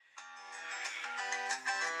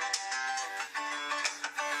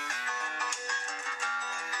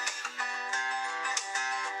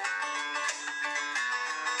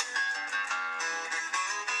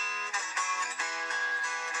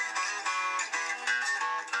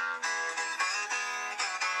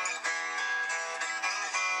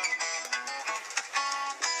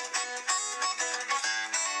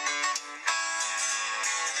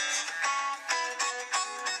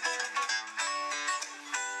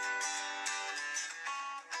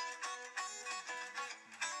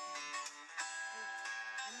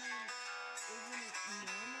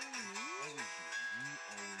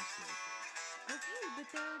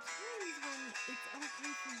there are times when it's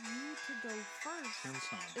okay for you to go first. No,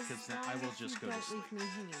 it's not, because as then long I will as just you go to don't sleep. leave me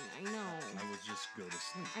hanging. I know. I will just go to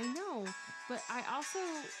sleep. I know, but I also,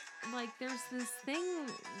 like, there's this thing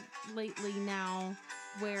lately now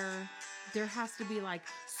where there has to be, like,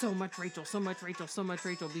 so much Rachel, so much Rachel, so much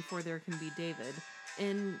Rachel before there can be David.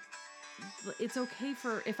 And it's okay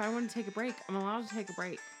for, if I want to take a break, I'm allowed to take a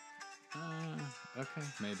break. Okay,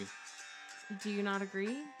 maybe. Do you not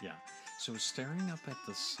agree? Yeah. So staring up at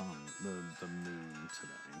the sun, the moon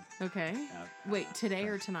today. Okay. Wait, today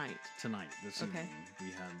or tonight? Tonight, this Okay. evening,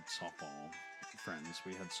 we had softball. Friends,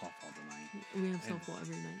 we had softball tonight. We have softball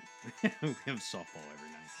every night. We have softball every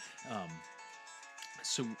night.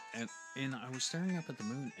 And I was staring up at the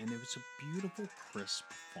moon, and it was a beautiful, crisp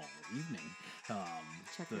fall evening.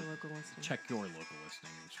 Check your local listing. Check your local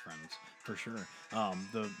listings, friends, for sure.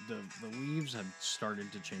 The leaves had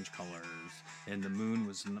started to change colors, and the moon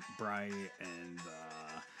was bright, and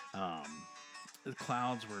the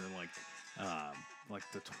clouds were like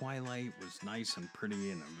the twilight was nice and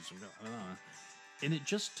pretty, and it was. And it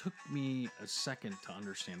just took me a second to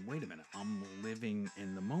understand, wait a minute, I'm living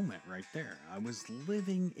in the moment right there. I was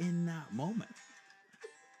living in that moment.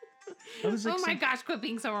 Oh my gosh, quit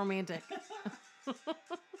being so romantic.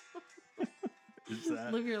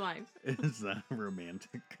 Live your life. Is that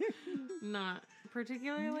romantic? Not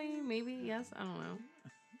particularly, maybe, yes, I don't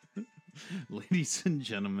know. Ladies and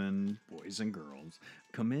gentlemen, boys and girls,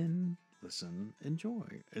 come in, listen,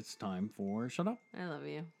 enjoy. It's time for Shut Up. I love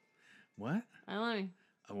you. What? I love you.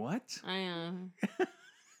 What? I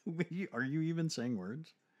Are you even saying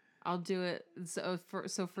words? I'll do it. So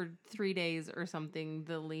for 3 days or something,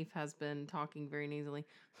 the leaf has been talking very nasally.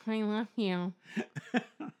 I love you.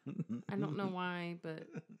 I don't know why, but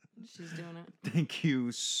she's doing it. Thank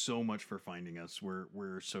you so much for finding us.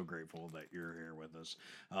 We're so grateful that you're here with us.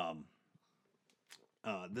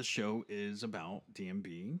 This show is about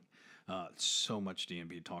DMB. So much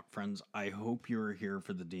DMB talk, friends. I hope you're here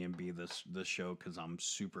for the DMB this show, because I'm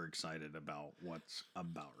super excited about what's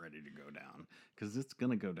about ready to go down, because it's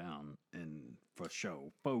gonna go down in faux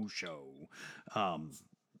show.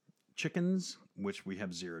 Chickens, which we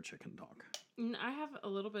have zero chicken talk. I have a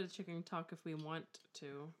little bit of chicken talk if we want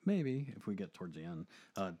to. Maybe if we get towards the end.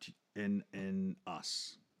 In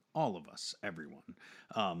us, all of us, everyone.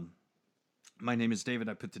 My name is David.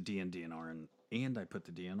 I put the D in DNR, and I put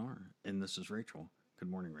the DNR. And this is Rachel. Good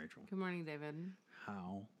morning, Rachel. Good morning, David.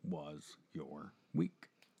 How was your week?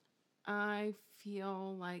 I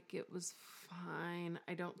feel like it was fine.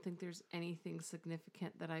 I don't think there's anything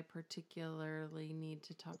significant that I particularly need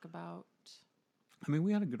to talk about. I mean,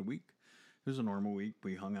 we had a good week. It was a normal week.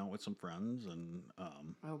 We hung out with some friends, and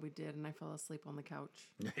Oh, we did, and I fell asleep on the couch.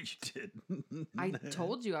 yeah, you did. I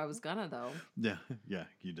told you I was gonna, though. Yeah,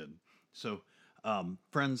 you did. So,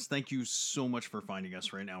 friends, thank you so much for finding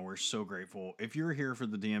us right now. We're so grateful. If you're here for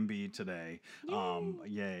the DMB today,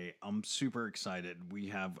 yay! I'm super excited. We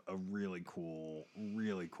have a really cool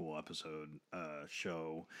episode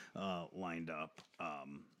show lined up.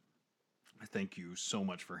 Thank you so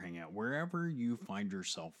much for hanging out wherever you find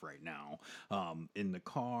yourself right now, in the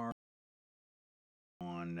car,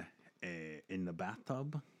 in the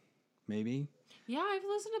bathtub, maybe. Yeah, I've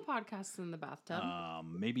listened to podcasts in the bathtub.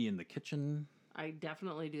 Maybe in the kitchen. I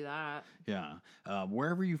definitely do that. Yeah.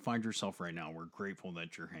 Wherever you find yourself right now, we're grateful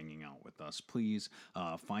that you're hanging out with us. Please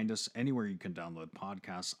find us anywhere you can download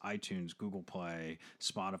podcasts: iTunes, Google Play,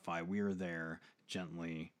 Spotify. We are there,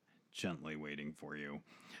 gently waiting for you.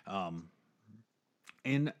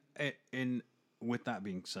 And with that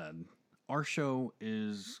being said, our show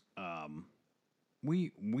is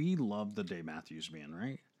we love the Dave Matthews Band,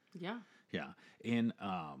 right? Yeah. Yeah. And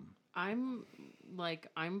I'm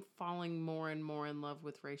falling more and more in love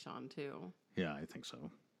with Rayshawn too. yeah, I think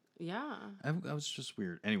so. Yeah. I was just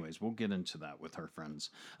weird. Anyways, we'll get into that with our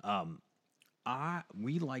friends.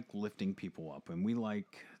 We like lifting people up, and we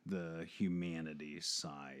like the humanity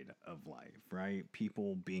side of life, right?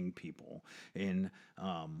 People being people. And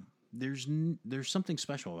there's something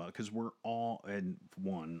special about it, because we're all, and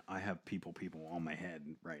one, I have people on my head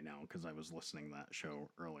right now because I was listening to that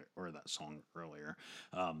show earlier, or that song earlier.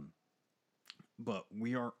 But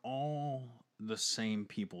we are all the same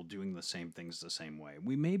people doing the same things the same way.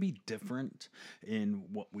 We may be different in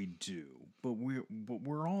what we do, but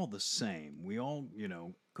we're all the same. We all,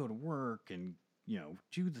 go to work and,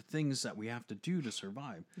 do the things that we have to do to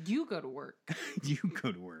survive. You go to work. You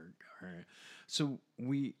go to work. All right. So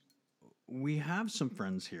we have some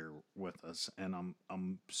friends here with us, and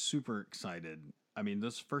I'm super excited I mean,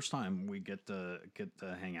 this is the first time we get to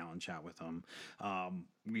hang out and chat with him.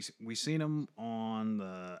 We seen him on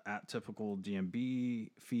the at typical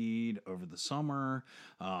DMB feed over the summer.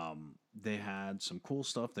 They had some cool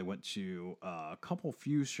stuff. They went to a couple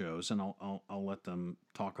few shows, and I'll let them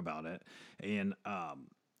talk about it. And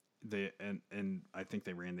they and I think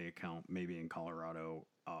they ran the account maybe in Colorado.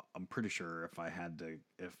 I'm pretty sure if I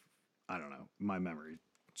don't know, my memory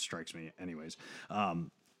strikes me anyways.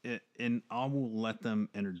 And I will let them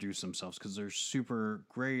introduce themselves because they're super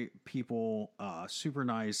great people, super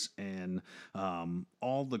nice, and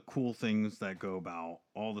all the cool things that go about,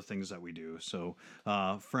 all the things that we do. So,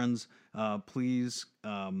 friends, please,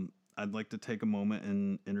 I'd like to take a moment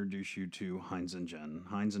and introduce you to Heinz and Jen.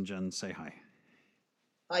 Heinz and Jen, say hi.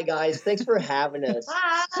 Hi guys, thanks for having us.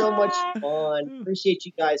 So much Hi. fun. Appreciate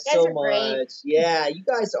you guys You guys so are great. much. Yeah, you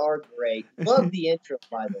guys are great. Love the intro,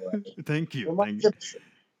 by the way. Thank you. Reminds Thank us,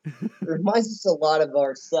 reminds us a lot of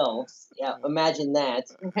ourselves. Yeah, imagine that.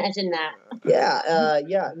 Imagine that.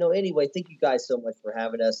 Yeah. No, anyway, thank you guys so much for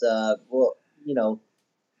having us. Well,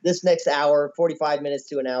 this next hour, 45 minutes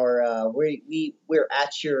to an hour, we're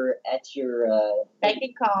at your Beck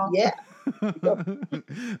and call. yeah.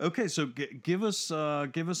 Okay, so give us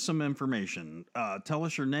some information. Tell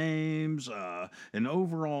us your names, an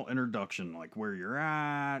overall introduction, like where you're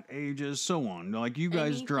at, ages, so on. Like you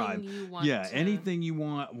guys Anything drive. you want Yeah, to- anything you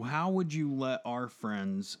want. How would you let our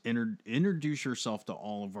friends introduce yourself to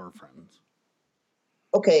all of our friends?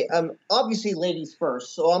 Okay, obviously ladies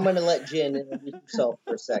first, so I'm gonna let Jen introduce herself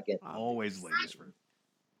for a second. Always ladies first.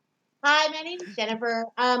 Hi, my name's Jennifer.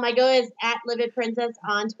 I go as at Livid Princess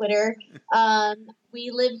on Twitter.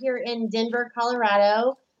 We live here in Denver,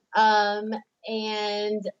 Colorado. And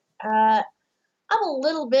I'm a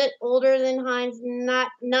little bit older than Heinz, not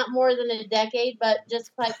more than a decade, but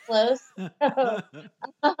just quite close.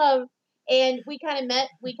 And we kind of met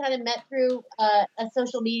through a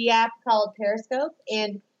social media app called Periscope,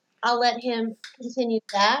 and I'll let him continue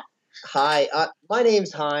that. Hi, my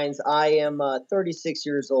name's Heinz. I am 36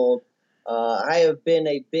 years old. I have been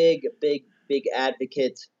a big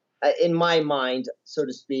advocate in my mind, so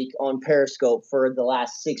to speak, on Periscope for the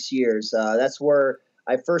last 6 years. That's where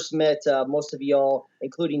I first met most of y'all,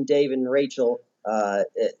 including Dave and Rachel,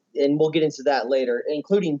 and we'll get into that later,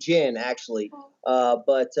 including Jen, actually.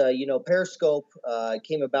 But Periscope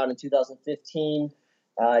came about in 2015.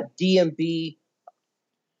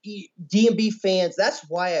 DMB fans, that's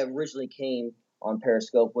why I originally came on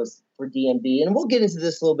Periscope, was for DMB, and we'll get into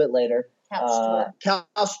this a little bit later.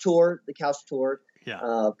 Couch tour. The couch tour.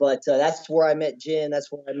 Yeah. But that's where I met Jen.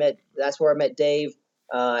 That's where I met Dave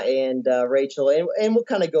and Rachel, and we'll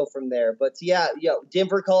kind of go from there. But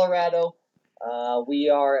Denver, Colorado. We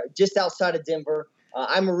are just outside of Denver.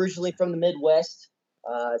 I'm originally from the Midwest,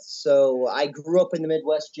 so I grew up in the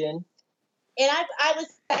Midwest, Jen. And I was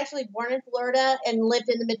actually born in Florida and lived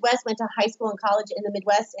in the Midwest, went to high school and college in the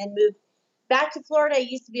Midwest, and moved back to Florida. I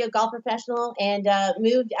used to be a golf professional and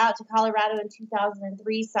moved out to Colorado in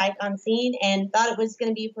 2003, sight unseen, and thought it was going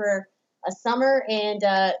to be for a summer. And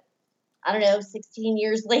I don't know, 16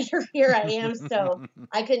 years later, here I am. So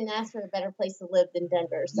I couldn't ask for a better place to live than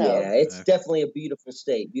Denver. So Yeah, it's definitely a beautiful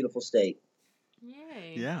state. Beautiful state.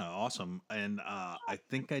 Yay. Yeah, awesome. And I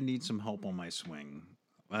think I need some help on my swing.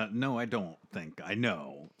 No, I don't think. I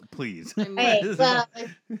know. Please. hey, well,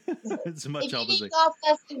 As much if you help as I need golf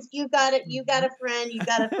lessons, you got it. You got a friend. You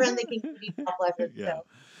got a friend that can give you golf lessons. Yeah.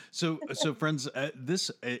 So friends,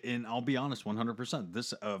 this, and I'll be honest, 100%.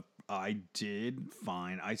 This, I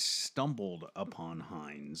stumbled upon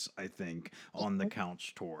Heinz, I think, on the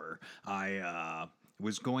couch tour. I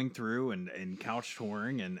was going through and couch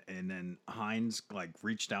touring, and then Heinz like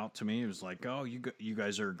reached out to me. It was like, oh, you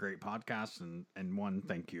guys are a great podcast, and one,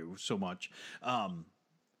 thank you so much. And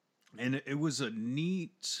it was a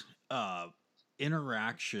neat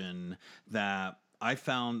interaction that I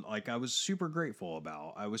found, like, I was super grateful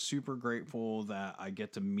about. I was super grateful that I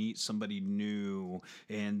get to meet somebody new,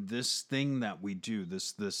 and this thing that we do,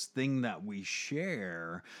 this thing that we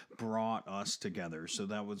share, brought us together. So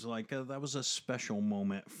that was that was a special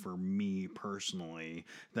moment for me personally.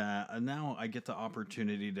 That now I get the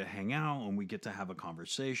opportunity to hang out, and we get to have a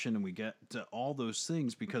conversation, and we get to all those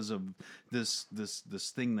things because of this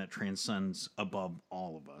thing that transcends above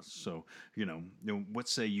all of us. So what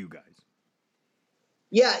say you guys?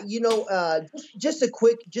 Yeah, just a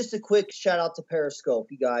quick shout out to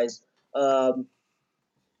Periscope, you guys.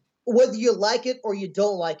 Whether you like it or you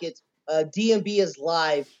don't like it, DMB is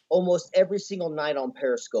live almost every single night on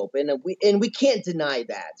Periscope, and we can't deny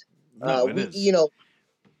that. No, it is.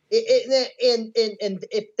 And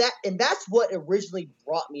if that and that's what originally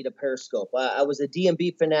brought me to Periscope. I was a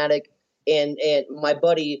DMB fanatic, and my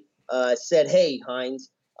buddy said, "Hey, Hines,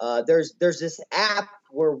 there's this app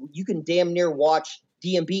where you can damn near watch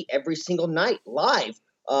DMB every single night live.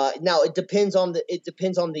 Now it depends on the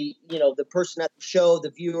the person at the show, the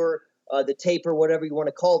viewer, the taper, whatever you want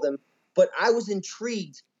to call them. But I was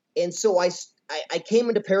intrigued, and so I came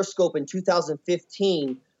into Periscope in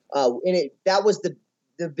 2015, and that was the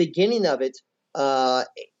beginning of it.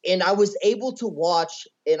 And I was able to watch,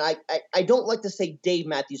 and I don't like to say Dave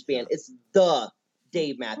Matthews Band. It's the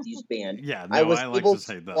Dave Matthews Band. Yeah, I was like able to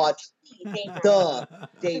say the. watch the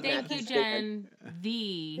Dave Thank Matthews you, Band. Jen.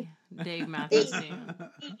 The Dave Matthews It's- Band.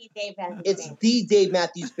 Dave Matthews It's Band. the Dave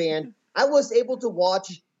Matthews Band. I was able to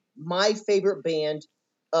watch my favorite band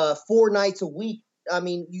 4 nights a week. I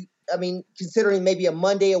mean, considering maybe a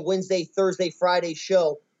Monday, a Wednesday, Thursday, Friday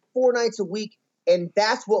show, 4 nights a week, and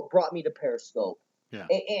that's what brought me to Periscope. Yeah.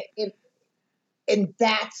 And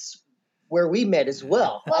that's where we met as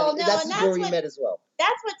well. Well, no, that's and where that's we what- met as well.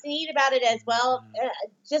 That's what's neat about it as well.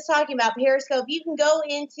 Just talking about Periscope, you can go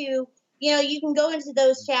into, you can go into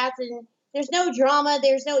those chats and there's no drama.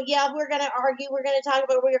 There's no, we're going to argue. We're going to talk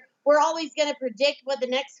about, we're always going to predict what the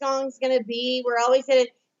next song's going to be. We're always going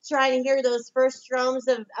to try to hear those first strums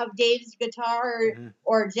of Dave's guitar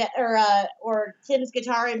or Tim's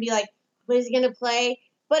guitar and be like, what is he going to play?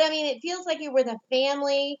 But I mean, it feels like you're with a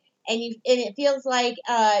family, and it feels like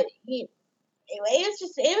it was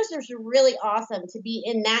just really awesome to be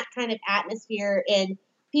in that kind of atmosphere and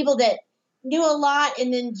people that knew a lot,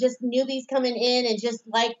 and then just newbies coming in and just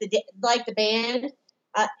like the band.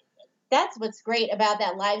 That's what's great about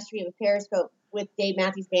that live stream of Periscope with Dave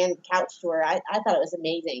Matthews Band Couch Tour. I thought it was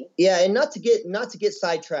amazing. Yeah, and not to get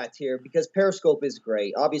sidetracked here, because Periscope is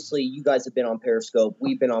great. Obviously, you guys have been on Periscope.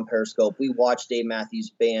 We've been on Periscope. We watched Dave Matthews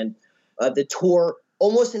Band, the tour,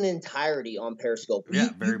 almost in entirety on Periscope. Yeah,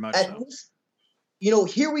 very much at so. least,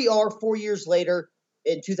 here we are 4 years later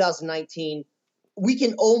in 2019. We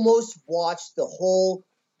can almost watch the whole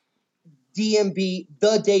DMB,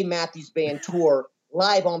 the Dave Matthews Band tour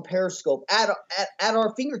live on Periscope at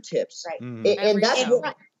our fingertips. Right. Mhm. And that's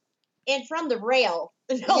what, And from the rail.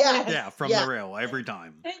 Yeah, from Yeah. the rail every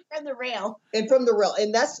time. From the rail. and from the rail,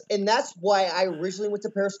 and that's why I originally went to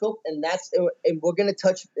Periscope, and we're gonna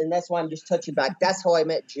touch, and that's why I'm just touching back. That's how I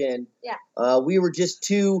met Jen. Yeah. We were just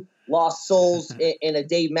two lost souls in a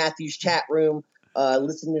Dave Matthews chat room,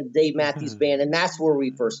 listening to the Dave Matthews Band, and that's where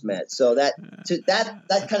we first met. So that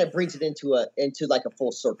kind of brings it into like a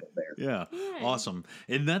full circle there. Yeah, Yeah. awesome.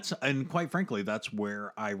 And quite frankly, that's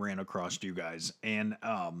where I ran across you guys, and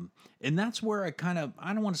that's where I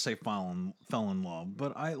don't want to say fell in love,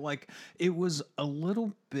 but it was a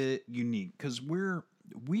little bit unique because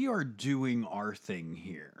we are doing our thing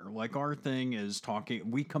here. Like, our thing is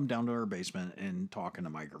talking. We come down to our basement and talk into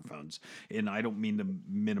microphones, and I don't mean to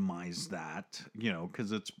minimize that,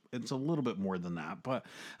 because it's a little bit more than that, but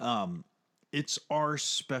it's our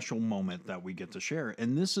special moment that we get to share.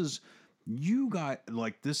 And this is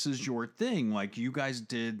this is your thing. Like, you guys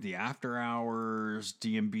did the After Hours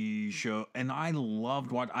DMB show, and I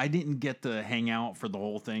loved what I didn't get to hang out for the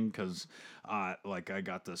whole thing because I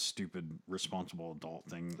got the stupid responsible adult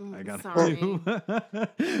thing I got Sorry. to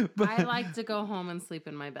do. But I like to go home and sleep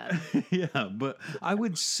in my bed. yeah, but I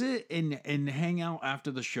would sit and hang out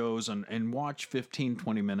after the shows and watch 15,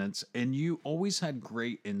 20 minutes, and you always had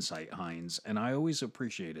great insight, Hines, and I always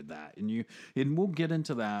appreciated that. And we'll get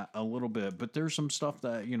into that a little bit, but there's some stuff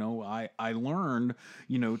that, I learned,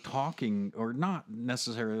 talking, or not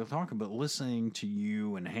necessarily talking, but listening to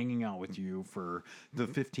you and hanging out with you for the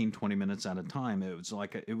 15, 20 minutes at a time. It was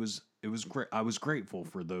like, it was great. I was grateful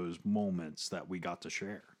for those moments that we got to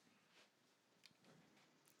share.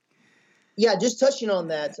 Yeah, just touching on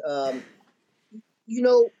that,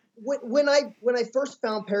 when I first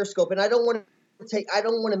found Periscope, and I don't want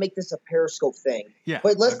to make this a Periscope thing, Yeah,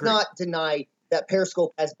 but let's agreed. not deny that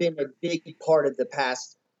Periscope has been a big part of the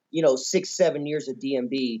past, 6-7 years of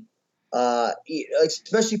DMB,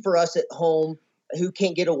 especially for us at home who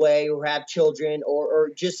can't get away or have children or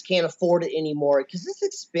just can't afford it anymore because it's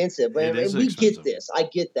expensive. It is we expensive. get this. I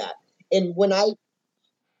get that. And when I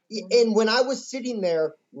was sitting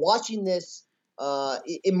there watching this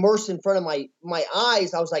immersed in front of my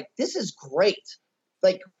eyes, I was like, this is great.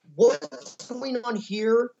 Like, what's going on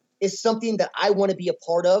here is something that I want to be a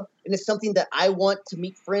part of, and it's something that I want to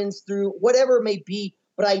meet friends through, whatever it may be.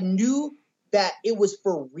 But I knew that it was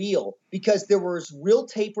for real because there was real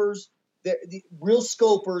tapers, the real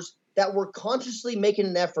scopers that were consciously making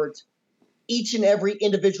an effort each and every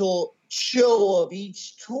individual show of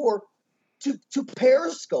each tour to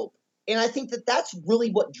Periscope. And I think that that's really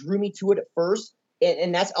what drew me to it at first.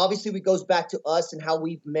 And that's obviously what goes back to us and how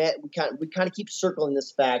we've met. We kind of keep circling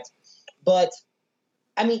this fact. But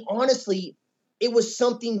I mean, honestly, it was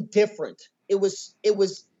something different. It was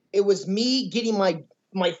me getting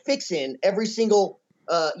my fix in every single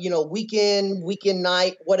weekend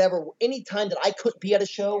night, whatever. Any time that I couldn't be at a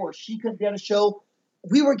show or she couldn't be at a show,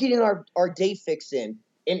 we were getting our day fix in.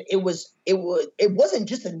 And it wasn't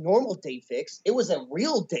just a normal day fix. It was a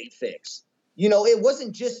real day fix. It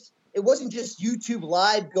wasn't just YouTube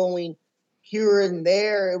live going here and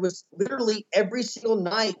there. It was literally every single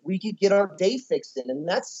night we could get our day fixed in, and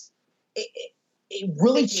that's it. It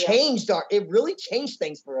really changed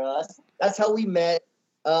things for us. That's how we met.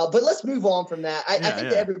 But let's move on from that. I think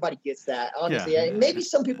that everybody gets that. Honestly, maybe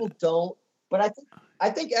some people don't, but I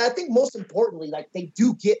think most importantly, like, they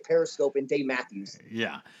do get Periscope and Dave Matthews.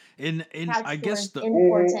 Yeah. And I guess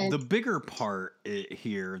the bigger part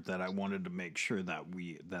here that I wanted to make sure that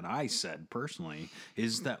I said personally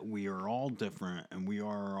is that we are all different and we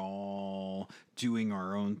are all doing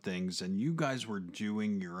our own things, and you guys were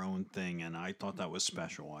doing your own thing, and I thought that was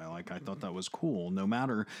special. I thought that was cool. No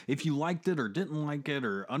matter if you liked it or didn't like it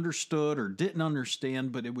or understood or didn't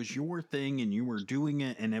understand, but it was your thing and you were doing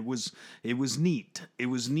it, and it was neat. It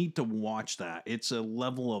was neat to watch that. It's a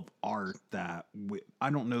level of art that I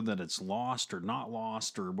don't know that it's lost or not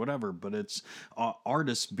lost or whatever, but it's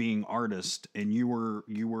artists being artists, and you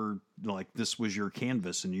were like, this was your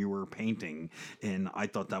canvas and you were painting, and I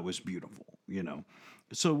thought that was beautiful,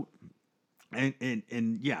 so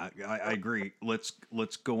and yeah, I agree. Let's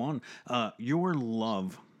go on. Your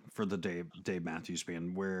love for the Dave Matthews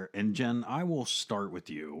Band, and Jen, I will start with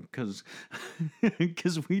you because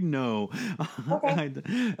we know. Okay.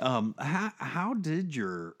 How did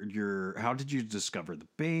you discover the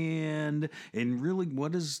band, and really,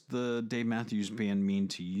 what does the Dave Matthews Band mean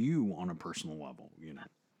to you on a personal level?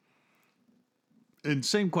 And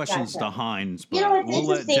same questions to Hines, but we'll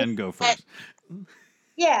let Jen go first.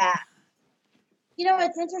 Yeah.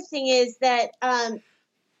 What's interesting is that I'm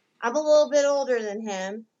a little bit older than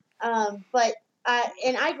him, but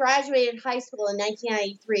I graduated high school in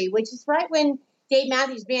 1993, which is right when Dave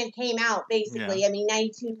Matthews Band came out, basically. Yeah. I mean,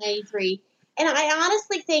 92, 93. And I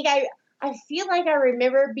honestly think I feel like I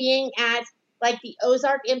remember being at, like, the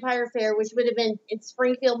Ozark Empire Fair, which would have been in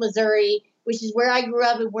Springfield, Missouri, which is where I grew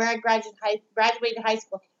up and where I graduated high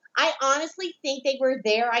school. I honestly think they were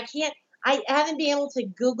there. I haven't been able to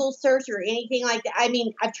Google search or anything like that. I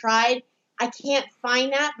mean, I've tried. I can't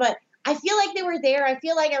find that, but I feel like they were there. I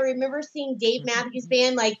feel like I remember seeing Dave Matthews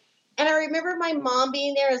Band, and I remember my mom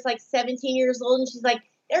being there as, like, 17 years old, and she's like,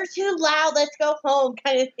 "They're too loud. Let's go home,"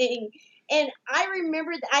 kind of thing. And I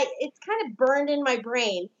remember it's kind of burned in my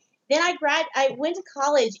brain. Then I went to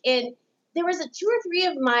college, and there was 2 or 3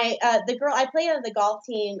 of my the girl I played on the golf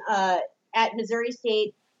team at Missouri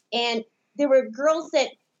State, and there were girls that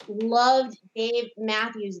loved Dave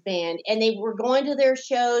Matthews Band, and they were going to their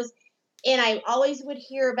shows, and I always would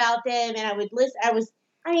hear about them, and I would listen.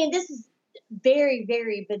 This is very,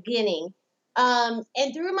 very beginning.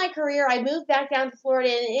 And through my career, I moved back down to Florida,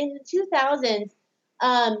 and in the 2000s,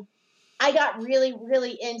 I got really,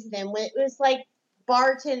 really into them. When it was like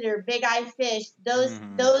Bartender, Big Eye Fish, those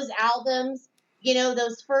albums,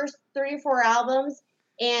 those first 3 or 4 albums,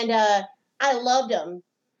 and I loved them.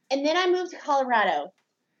 And then I moved to Colorado.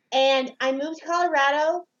 And I moved to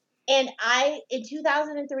Colorado, and in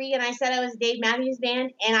 2003, and I said I was Dave Matthews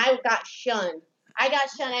Band, and I got shunned. I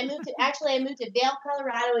moved to Vail,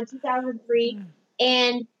 Colorado in 2003,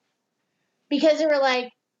 and because they were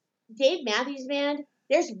like, Dave Matthews Band,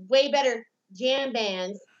 there's way better jam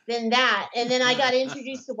bands than that. And then I got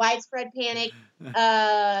introduced to Widespread Panic,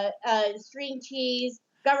 String Cheese,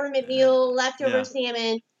 Government Mule, Leftover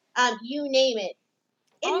Salmon, you name it.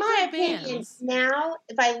 In my opinion, now,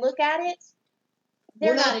 if I look at it,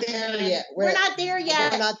 we're not there yet. We're not there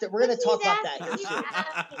yet. We're going to talk about that.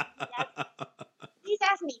 Please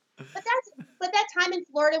ask me. But that time in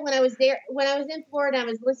Florida, when I was in Florida, I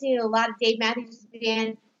was listening to a lot of Dave Matthews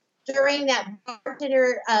Band during that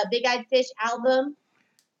Bartender, Big Eyed Fish album.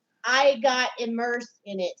 I got immersed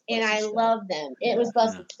in it, and I loved them. It was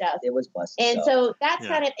busted stuff. It was busted stuff. And so that's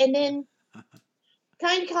kind of, and then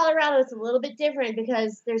kind of Colorado is a little bit different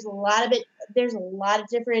because there's a lot of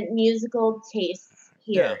different musical tastes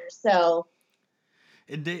here. So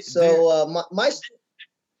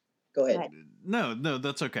go ahead. No,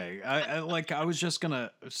 that's okay. I was just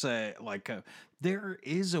gonna say, there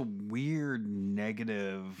is a weird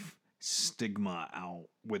negative stigma out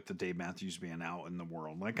with the Dave Matthews Band out in the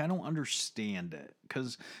world. Like, I don't understand it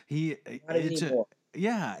because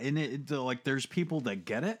Yeah, and like there's people that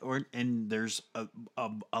get it, and there's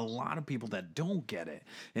a lot of people that don't get it,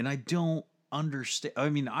 and I don't understand. I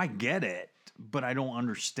mean, I get it, but I don't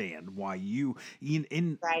understand why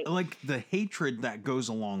in Right. like the hatred that goes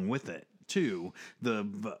along with it too, the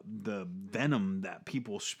venom that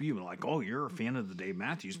people spew, like, oh, you're a fan of the Dave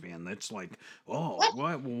Matthews Band. That's like, oh,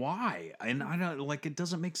 what, why? And I don't like, it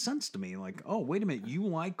doesn't make sense to me. Like, oh, wait a minute, you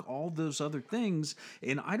like all those other things,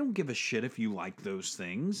 and I don't give a shit if you like those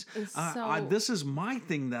things. So This is my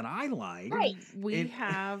thing that I like. Right. we And-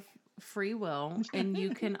 have free will, and you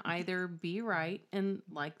can either be right and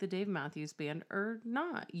like the Dave Matthews Band or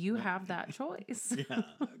not. You have that choice. Yeah,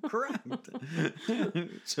 correct.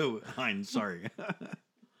 So, Heinz, sorry.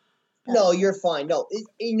 No, you're fine. No,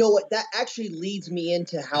 you know what? That actually leads me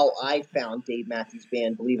into how I found Dave Matthews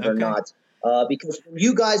Band, believe it or Okay. not. Because when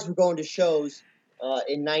you guys were going to shows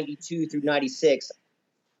in 92 through 96,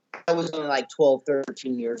 I was only like 12,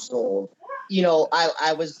 13 years old. You know,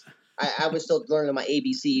 I was still learning my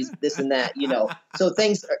ABCs, this and that, you know.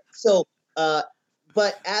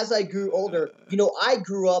 But as I grew older, you know, I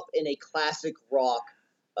grew up in a classic rock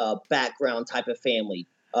background type of family.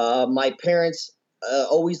 My parents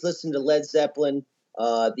always listened to Led Zeppelin,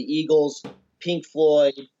 the Eagles, Pink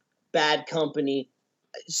Floyd, Bad Company,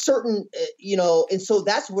 you know, and so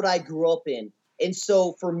that's what I grew up in. And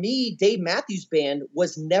so for me, Dave Matthews Band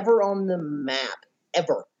was never on the map,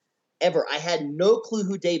 ever. I had no clue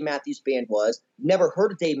who Dave Matthews Band was, never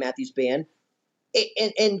heard of Dave Matthews Band.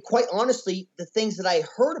 And quite honestly, the things that I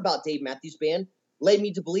heard about Dave Matthews Band led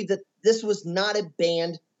me to believe that this was not a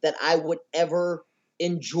band that I would ever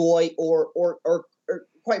enjoy or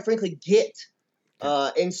quite frankly get.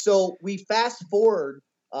 And so we fast forward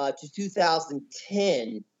to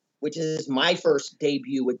 2010, which is my first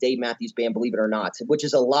debut with Dave Matthews Band, believe it or not, which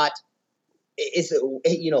is a lot. It's,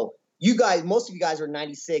 you know, you guys, most of you guys are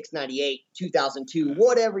 96, 98, 2002,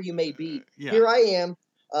 whatever you may be. Yeah. Here I am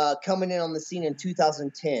coming in on the scene in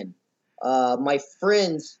 2010. My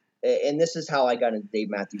friends, and this is how I got into Dave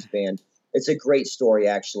Matthews Band. It's a great story,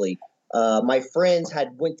 actually. My friends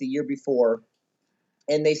had went the year before,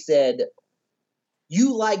 and they said,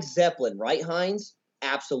 "You like Zeppelin, right, Heinz?"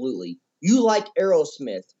 "Absolutely." "You like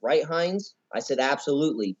Aerosmith, right, Heinz?" I said,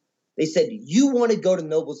 "Absolutely." They said, "You want to go to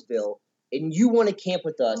Noblesville and you want to camp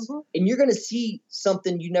with us, and you're going to see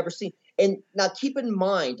something you never seen." And now keep in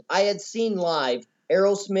mind, I had seen live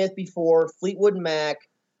Aerosmith before, Fleetwood Mac,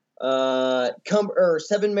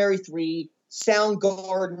 Seven Mary 3,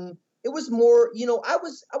 Soundgarden. It was more, you know, I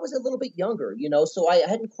was a little bit younger, you know, so I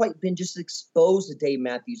hadn't quite been just exposed to Dave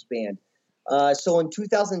Matthews Band. So in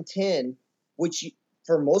 2010, which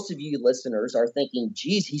for most of you listeners are thinking,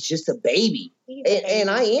 geez, he's just a baby. And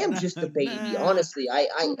I am just a baby, honestly. I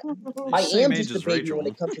Same am age just a as baby Rachel. when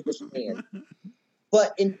it comes to this band.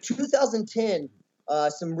 But in 2010,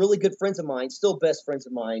 some really good friends of mine, still best friends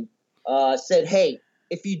of mine, said, "Hey,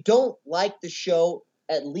 if you don't like the show,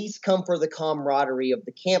 at least come for the camaraderie of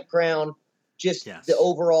the campground, just Yes. the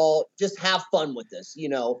overall, just have fun with this, you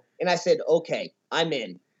know." And I said, "Okay, I'm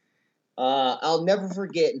in." I'll never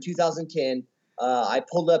forget in 2010, I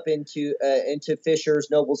pulled up into Fishers,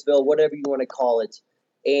 Noblesville, whatever you want to call it,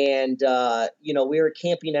 and you know, we were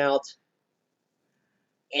camping out,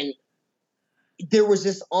 and there was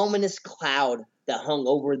this ominous cloud that hung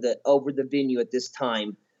over the venue at this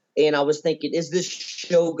time. And I was thinking, is this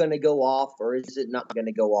show going to go off or is it not going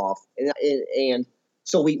to go off? And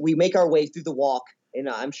so we make our way through the walk. And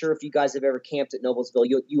I'm sure if you guys have ever camped at Noblesville,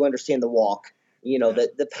 you understand the walk, you know,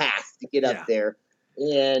 the path to get up there.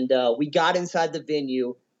 And we got inside the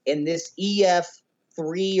venue, and this EF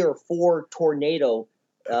 3 or 4 tornado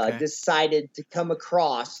decided to come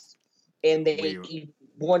across, and they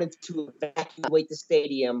wanted to evacuate the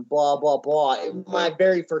stadium, blah, blah, blah. My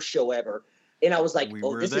very first show ever. And I was like, We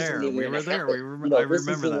oh, were this there. isn't even We gonna were there. happen. I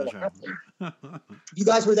remember that show. You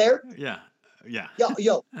guys were there? Yeah.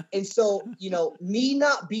 Yo. And so, you know, me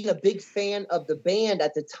not being a big fan of the band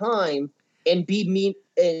at the time, and me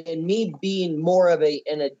being more of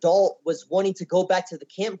an adult, was wanting to go back to the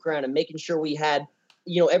campground and making sure we had,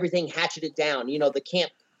 you know, everything hatcheted down. You know, the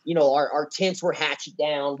camp, you know, our tents were hatched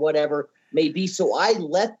down, whatever may be. So I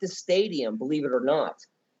left the stadium, believe it or not.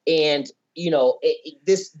 And, you know,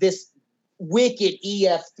 this wicked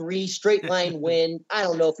EF3 straight line wind, I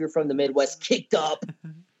don't know if you're from the Midwest, kicked up.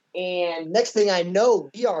 And next thing I know,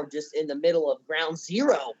 we are just in the middle of ground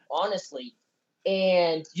zero, honestly.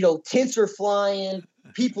 And, you know, tents are flying,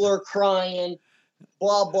 people are crying,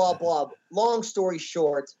 blah, blah, blah. Long story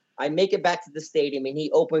short, I make it back to the stadium, and he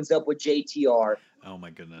opens up with JTR. Oh, my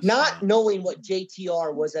goodness. Not knowing what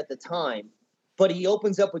JTR was at the time, but he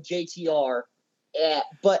opens up with JTR,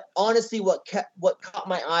 But honestly, what caught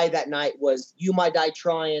my eye that night was "You Might Die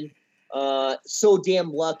Trying," "So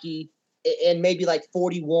Damn Lucky," and maybe like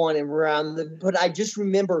 41 and around. But I just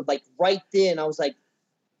remember like right then, I was like,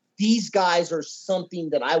 these guys are something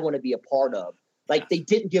that I want to be a part of. Like they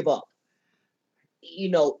didn't give up. You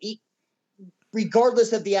know,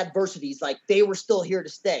 regardless of the adversities, like they were still here to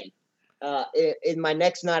stay. In my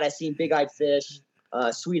next night, I seen Big Eyed Fish,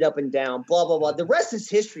 Sweet Up and Down, blah blah blah. The rest is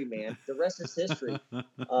history, man. The rest is history.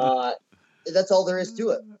 That's all there is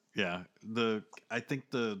to it. Yeah, I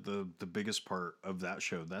think the biggest part of that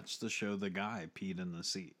show, that's the show the guy peed in the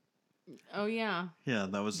seat. Oh yeah. Yeah,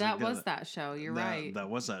 that was that show. You're right. That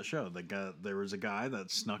was that show. There was a guy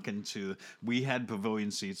that snuck into. We had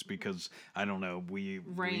pavilion seats because I don't know. We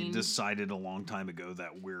decided a long time ago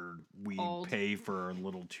that we Old. pay for a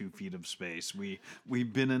little 2 feet of space.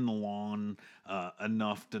 We've been in the lawn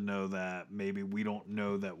enough to know that maybe we don't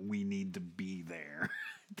know that we need to be there.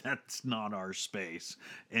 That's not our space.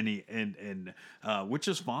 And which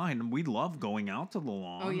is fine. We love going out to the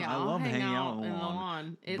lawn. Oh yeah, I love hanging out in the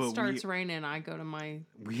lawn. It starts raining. I go to my.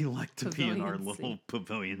 We like to be in our pavilion little seat.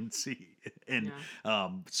 pavilion seat, and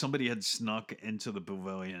somebody had snuck into the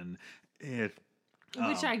pavilion.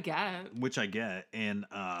 Which I get. And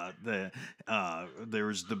there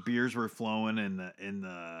was the beers were flowing, and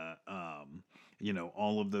the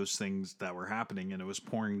all of those things that were happening, and it was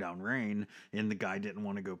pouring down rain, and the guy didn't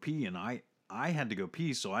want to go pee, and I had to go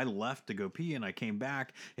pee, so I left to go pee, and I came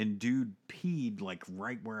back, and dude peed like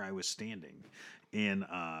right where I was standing. And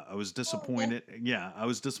I was disappointed. Yeah, I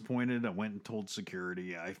was disappointed. I went and told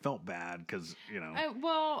security. I felt bad because,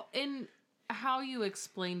 Well, in how you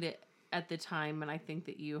explained it at the time, and I think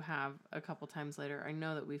that you have a couple times later, I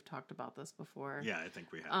know that we've talked about this before. Yeah, I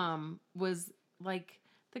think we have. Was like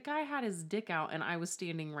the guy had his dick out and I was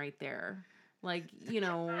standing right there. Like,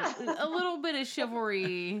 a little bit of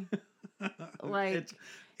chivalry. Like,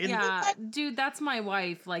 dude, that's my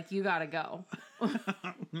wife. Like, you gotta go.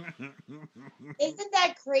 Isn't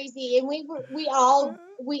that crazy? And we all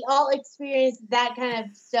experienced that kind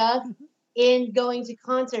of stuff in going to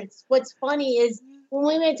concerts. What's funny is when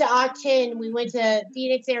we went to Auction, we went to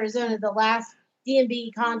Phoenix, Arizona, the last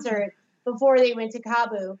DMB concert before they went to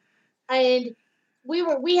Cabo, and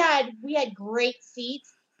we had great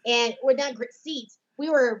seats, and or not great seats. We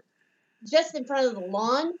were just in front of the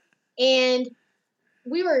lawn, and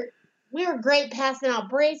we were great passing out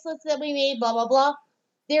bracelets that we made, blah blah blah.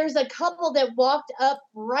 There's a couple that walked up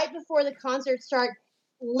right before the concert started,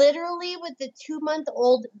 literally with the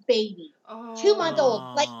 2-month-old baby.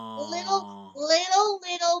 2-month-old, like little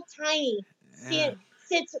tiny.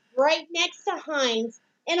 Sits right next to Heinz.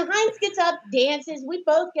 And Heinz gets up, dances. We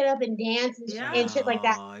both get up and dance and shit like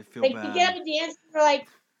that. I feel like bad. we get up and dance, and we're like,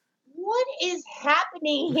 what is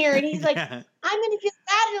happening here? And he's like, I'm gonna feel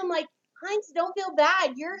bad. And I'm like, Heinz, don't feel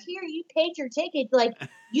bad. You're here. You paid your ticket. Like,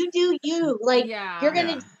 you do you. Like, you're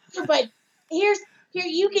gonna do. But here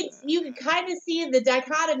you can kind of see the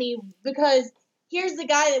dichotomy, because here's the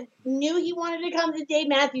guy that knew he wanted to come to Dave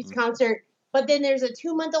Matthews concert, but then there's a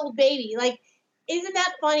 2-month-old baby. Like, isn't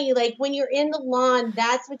that funny? Like, when you're in the lawn,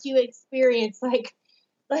 that's what you experience. Like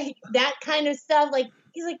that kind of stuff. Like,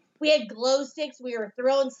 he's like, we had glow sticks. We were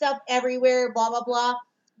throwing stuff everywhere, blah, blah, blah.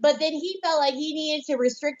 But then he felt like he needed to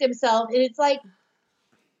restrict himself. And it's like,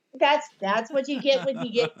 that's what you get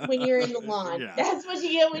when you're in the lawn. Yeah. That's what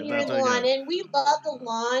you get when you're in the lawn. And we love the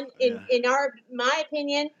lawn. In my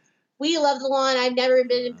opinion, we love the lawn. I've never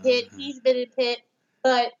been in pit. He's been in pit.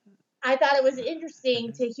 But I thought it was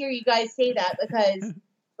interesting to hear you guys say that, because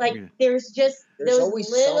like there's those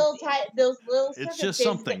little it's just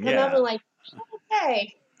something, that come up and like,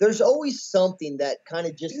 okay. There's always something that kind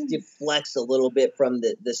of just deflects a little bit from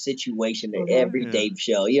the situation at every Dave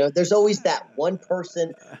show. There's always that one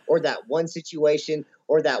person or that one situation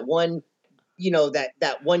or that one,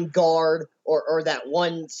 that one guard or that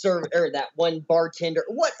one server or that one bartender,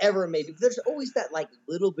 whatever it may be. There's always that like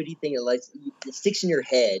little bitty thing that like it sticks in your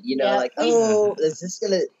head, like, oh, is this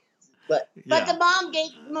gonna? But the mom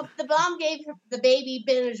gave the baby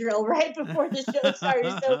Benadryl right before the show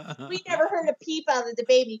started, so we never heard a peep out of the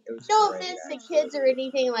baby. No offense to kids or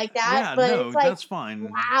anything like that, but it's like, that's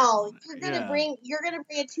fine. Wow, you're gonna bring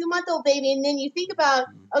a 2-month-old baby, and then you think about,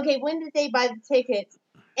 okay, when did they buy the tickets?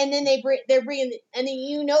 And then they're bringing, and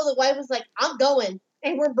then the wife was like, I'm going,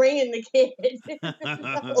 and we're bringing the kid.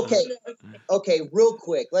 Okay, real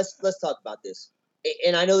quick, let's talk about this.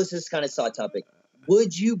 And I know this is kind of side topic.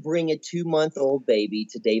 Would you bring a 2-month-old baby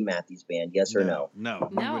to Dave Matthews Band? Yes or no?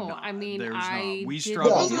 No. I mean,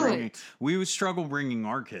 we would struggle bringing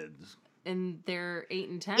our kids, and they're 8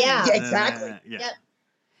 and 10. Yeah, exactly. Yeah.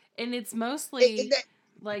 And it's And mostly that,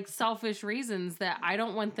 like selfish reasons that I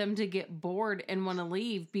don't want them to get bored and want to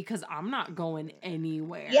leave because I'm not going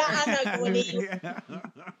anywhere. Yeah, I'm not going anywhere.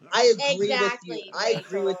 I agree with you. Exactly, I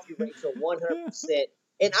agree with Rachel. you, Rachel, 100%.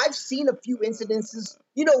 And I've seen a few incidences.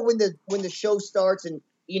 When the show starts and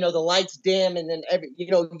the lights dim, and then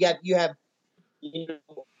you have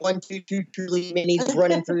 1, 2, 2 truly minis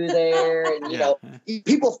running through there, and Yeah.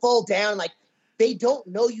 people fall down like they don't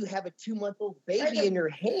know you have a 2-month-old baby in your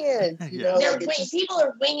hands. Yeah. Like it's just, People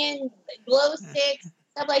are winging glow sticks,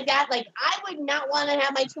 stuff like that. Like, I would not want to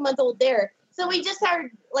have my 2-month-old there. So we just started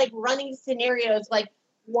like running scenarios like,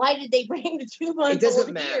 why did they bring the 2-month-old it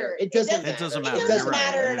doesn't matter. It doesn't It doesn't matter. matter. It You're doesn't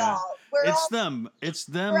right. matter at Yeah. all. It's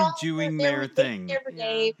We're them all doing there. their We've been thing. there for Yeah.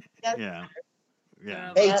 days. Doesn't Yeah. matter.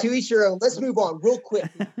 Yeah. Hey, to each your own. Let's move on real quick.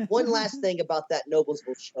 One last thing about that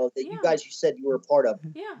Noblesville show that you said you were a part of.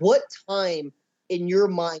 Yeah. What time in your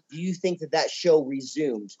mind do you think that show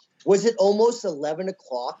resumed? Was it almost 11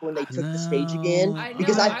 o'clock when they took the stage again? I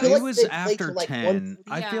Because know, I feel it like was they played after till like 10.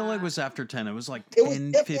 I feel like it Yeah. was after 10. It was like It was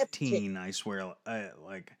 10, definitely after 10. 15, I swear.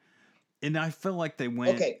 And I feel like they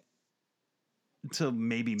went Okay, to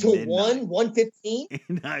maybe till midnight. 1:15.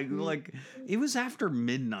 And it was after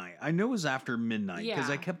midnight. I know it was after midnight because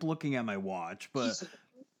I Yeah. kept looking at my watch, but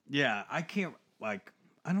yeah, I can't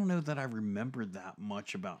I don't know that I remember that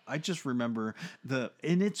much about. I just remember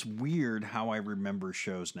and it's weird how I remember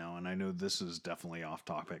shows now, and I know this is definitely off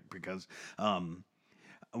topic because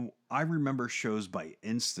I remember shows by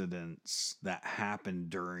incidents that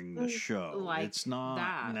happened during the show. Like it's not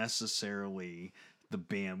that. necessarily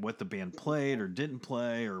what the band played or didn't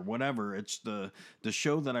play or whatever. It's the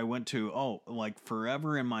show that I went to. Oh, like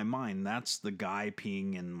forever in my mind, that's the guy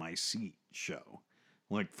peeing in my seat show.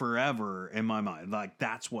 Like forever in my mind, like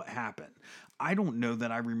that's what happened. I don't know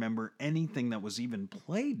that I remember anything that was even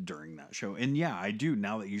played during that show. And yeah, I do.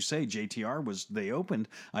 Now that you say JTR they opened,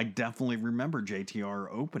 I definitely remember JTR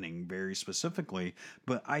opening very specifically,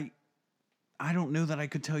 but I don't know that I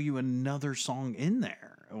could tell you another song in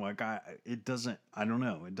there. Like it doesn't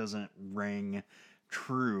ring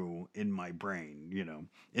true in my brain.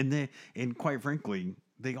 And quite frankly,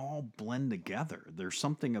 they all blend together. There's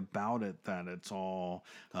something about it that it's all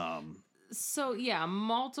So yeah,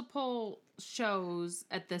 multiple shows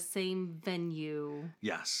at the same venue.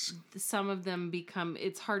 yes. Some of them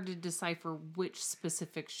it's hard to decipher which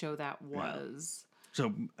specific show that was.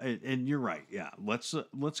 So and you're right. Yeah. Let's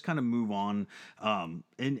kind of move on. And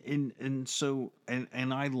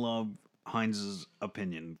I love Heinz's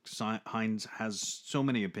opinion. Heinz has so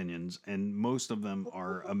many opinions, and most of them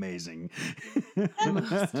are amazing.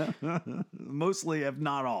 Mostly, if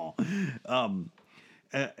not all.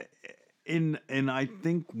 And I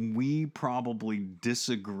think we probably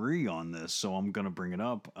disagree on this, so I'm going to bring it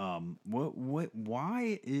up.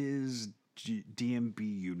 Why is DMB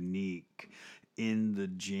unique in the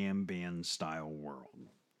jam band style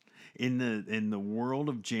world? In the world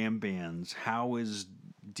of jam bands, how is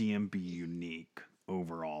DMB unique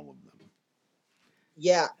over all of them?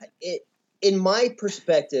 Yeah, in my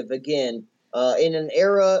perspective, again, in an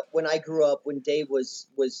era when I grew up, when Dave was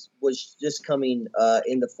just coming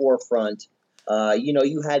in the forefront,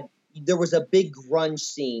 there was a big grunge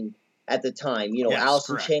scene at the time. Yes, Alice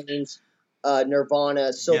in correct. Chains,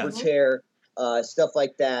 Nirvana, Silverchair, stuff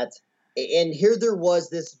like that. And here there was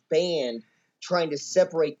this band trying to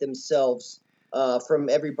separate themselves from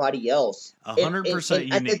everybody else.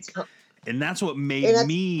 100% unique. And that's what made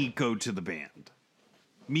me go to the band.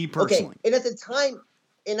 Me personally. Okay, and at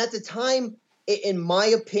the time, in my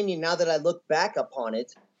opinion, now that I look back upon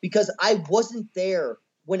it, because I wasn't there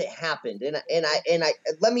when it happened, and I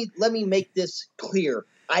let me make this clear.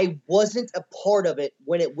 I wasn't a part of it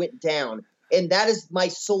when it went down, and that is my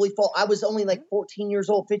solely fault. I was only like 14 years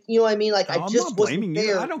old, 15. You know what I mean? Like I just wasn't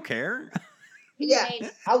there. I don't care. Yeah,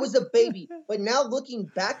 I was a baby, but now looking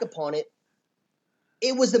back upon it,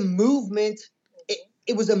 it was a movement.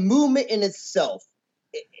 It was a movement in itself.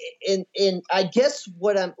 And I guess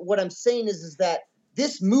what I'm saying is that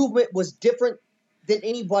this movement was different than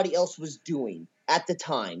anybody else was doing at the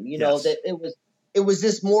time. That it was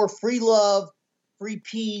this more free love, free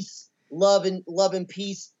peace, love and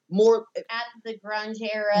peace. More out of the grunge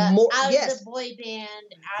era, of the boy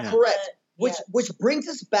band, correct. Which brings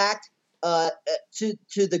us back to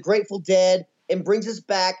the Grateful Dead and brings us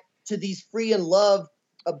back to these free and love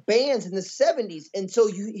bands in the 70s. And so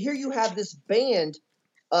you have this band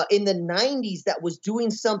in the 90s that was doing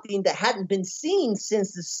something that hadn't been seen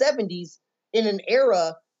since the 70s in an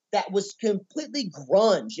era that was completely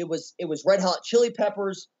grunge. It was Red Hot Chili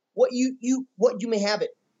Peppers. What you may have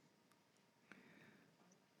it.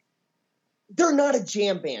 they're not a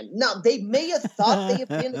jam band. Now, they may have thought they have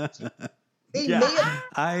been.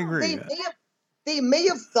 I agree. They may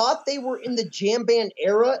have thought they were in the jam band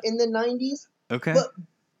era in the 90s. Okay. But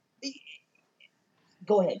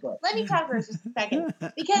go ahead. Let me talk for just a second.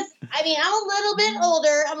 Because, I mean, I'm a little bit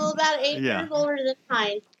older. I'm about 8 years older than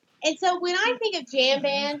Hines. And so when I think of jam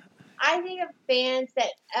band, I think of bands that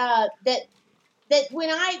when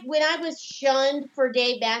I was shunned for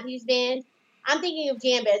Dave Matthews Band, I'm thinking of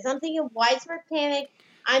jam bands. I'm thinking of Widespread Panic.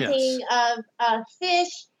 I'm thinking of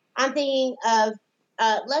Fish. I'm thinking of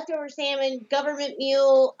Leftover Salmon, Government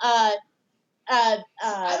Mule. I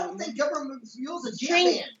don't think Government Mule's a jam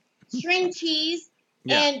band. String Cheese.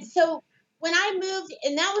 Yeah. And so when I moved,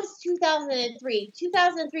 and that was 2003,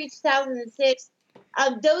 2006,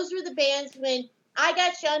 those were the bands when I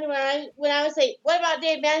got shunned when I was like, what about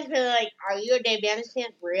Dave Matthews Band? Like, are you a Dave Matthews fan?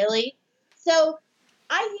 Really? So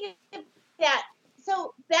I think that,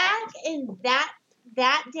 so back in that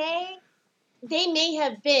day, they may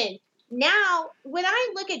have been. Now, when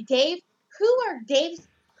I look at Dave, who are Dave's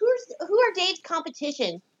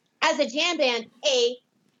competition as a jam band,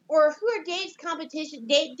 or who are Dave's competition,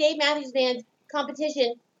 Dave Matthews Band's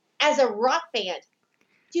competition as a rock band?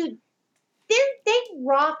 Dude, they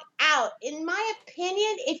rock out. In my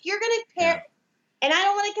opinion, if you're going to compare, and I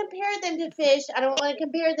don't want to compare them to Fish, I don't want to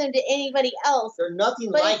compare them to anybody else. They're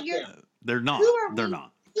nothing like them. They're not. They're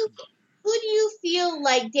not. Who do you feel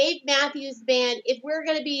like Dave Matthews Band, if we're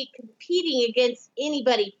going to be competing against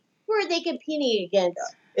anybody, who are they competing against?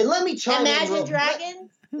 And let me chime Imagine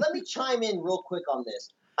Dragons? Let me chime in real quick on this.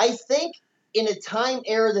 I think in a time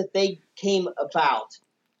era that they came about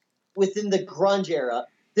within the grunge era,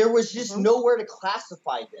 there was just nowhere to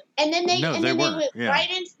classify them. And then they went yeah. right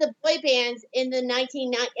into the boy bands in the late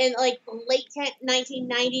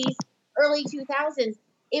 1990s, early 2000s.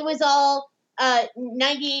 It was all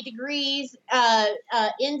 98 Degrees,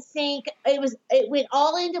 NSYNC. It went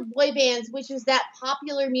all into boy bands, which was that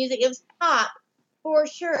popular music. It was pop for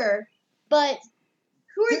sure. But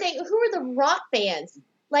who are they? Who are the rock bands?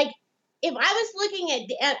 Like, if I was looking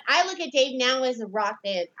at, I look at Dave now as a rock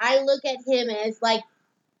band. I look at him as like,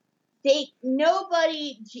 they're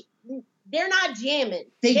not jamming.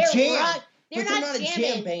 They they're jam. They're not jamming. A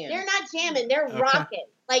jam band. They're not jamming. They're rocking.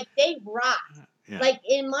 Like, they rock. Yeah. Like,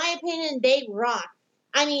 in my opinion, they rock.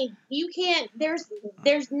 I mean, you can't.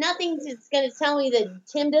 There's nothing that's going to tell me that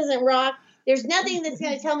Tim doesn't rock. There's nothing that's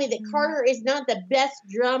going to tell me that Carter is not the best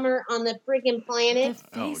drummer on the freaking planet.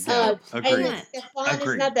 Agreed. And that Stefan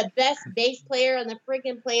is not the best bass player on the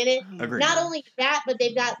freaking planet. Agreed. Not only that, but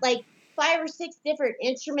they've got like 5 or 6 different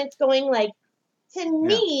instruments going. Like, to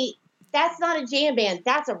me, that's not a jam band.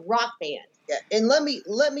 That's a rock band. Yeah, and let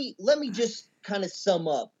me just kind of sum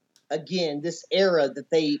up again this era that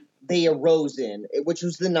they arose in, which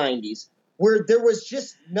was the 90s, where there was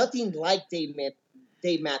just nothing like Dave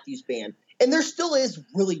Matthews Band. And there still is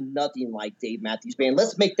really nothing like Dave Matthews Band.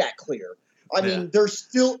 Let's make that clear. I mean, there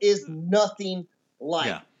still is nothing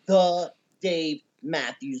like the Dave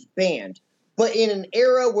Matthews Band. But in an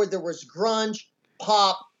era where there was grunge,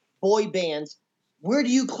 pop, boy bands, where do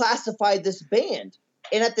you classify this band?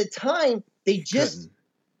 And at the time, they just,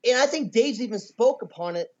 and I think Dave's even spoke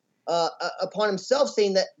upon it, upon himself,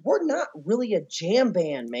 saying that we're not really a jam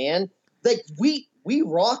band, man. Like, we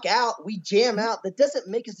rock out, we jam out. That doesn't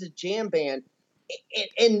make us a jam band.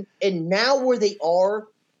 And now where they are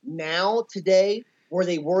now today, where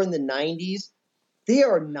they were in the 90s, they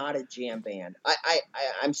are not a jam band.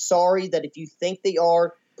 I'm sorry that if you think they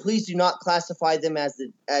are, please do not classify them as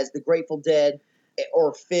the Grateful Dead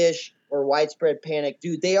or Fish or Widespread Panic.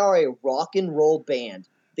 Dude, they are a rock and roll band.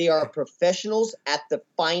 They are professionals at the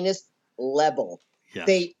finest level. Yes.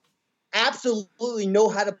 They absolutely know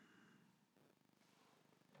how to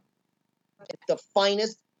at the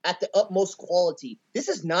finest, at the utmost quality. This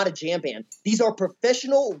is not a jam band. These are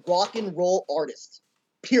professional rock and roll artists.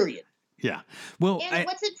 Period. Yeah. Well, and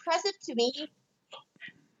what's impressive to me?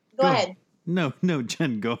 Go ahead. No,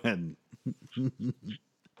 Jen, go ahead. No,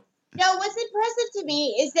 what's impressive to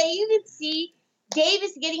me is that you can see Dave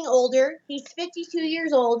is getting older. He's 52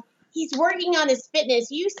 years old. He's working on his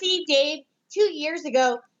fitness. You see Dave 2 years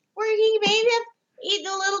ago where he maybe have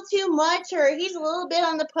eaten a little too much or he's a little bit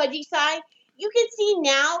on the pudgy side. You can see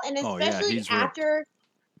now, and especially after,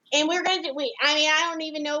 and we're going to, I don't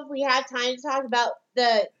even know if we have time to talk about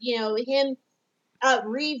him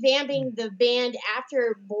revamping the band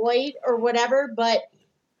after Void or whatever, but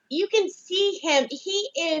you can see him.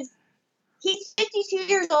 He's 52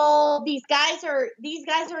 years old. These guys are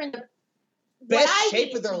in the best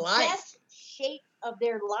shape of their life. Best shape of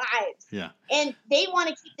their lives. Yeah. And they want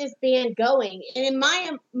to keep this band going. And in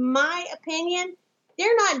my opinion,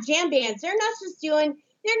 they're not jam bands. They're not just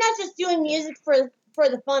doing music for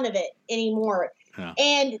the fun of it anymore. Yeah.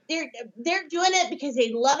 And they're doing it because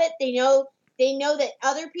they love it. They know that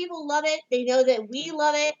other people love it. They know that we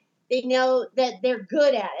love it. They know that they're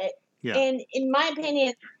good at it. Yeah. And in my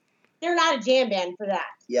opinion, they're not a jam band for that.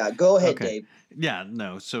 Yeah, go ahead, Okay. Dave. Yeah,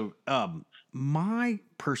 no. So, my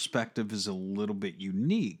perspective is a little bit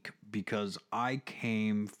unique because I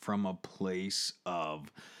came from a place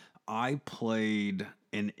of I played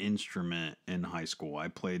an instrument in high school. I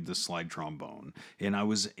played the slide trombone and I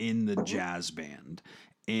was in the jazz band.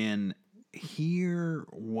 And here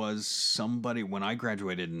was somebody when I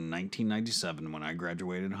graduated in 1997, when I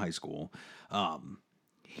graduated high school,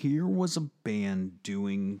 here was a band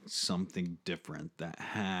doing something different that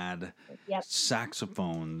had Yep.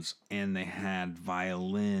 saxophones and they had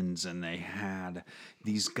violins and they had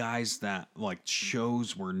these guys that like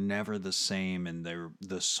shows were never the same and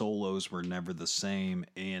the solos were never the same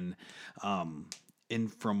and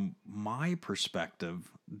from my perspective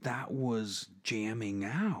that was jamming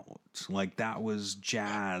out. Like that was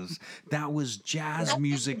jazz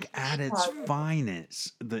music at its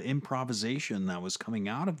finest, the improvisation that was coming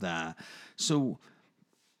out of that. So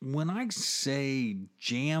when I say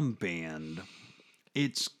jam band,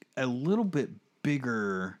 it's a little bit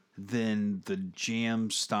bigger than the jam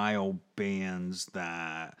style bands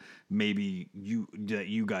that maybe you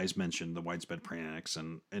guys mentioned, the Widespread Panics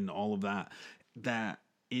and all of that. That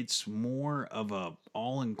it's more of a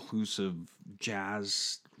all-inclusive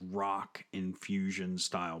jazz rock infusion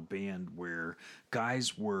style band where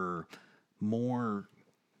guys were more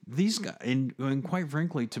these guys and quite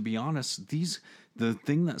frankly, to be honest, the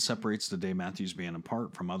thing that separates the Dave Matthews Band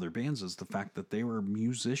apart from other bands is the fact that they were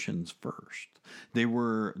musicians first.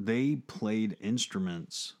 They played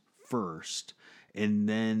instruments first and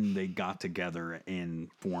then they got together and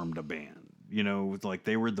formed a band. You know, like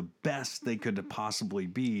they were the best they could possibly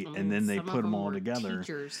be, and then they put them all together.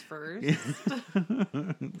 Teachers first,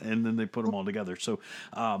 and then they put them all together. So,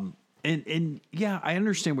 and yeah, I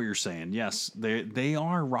understand what you're saying. Yes, they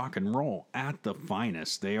are rock and roll at the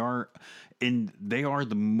finest. They are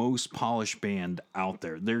the most polished band out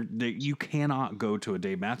there. You cannot go to a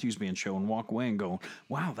Dave Matthews Band show and walk away and go,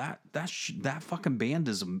 "Wow, that fucking band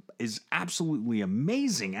is absolutely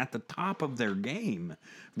amazing at the top of their game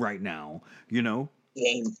right now." You know,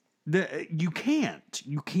 you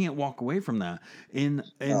can't walk away from that. And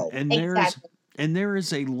Exactly. there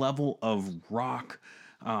is a level of rock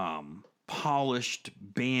polished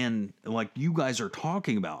band like you guys are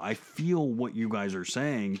talking about. I feel what you guys are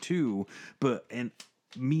saying too, and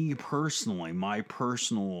me personally, my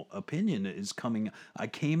personal opinion is I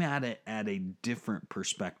came at it at a different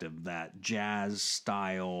perspective, that jazz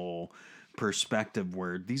style perspective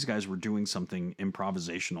where these guys were doing something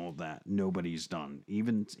improvisational that nobody's done.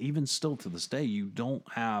 Even still to this day, you don't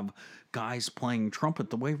have guys playing trumpet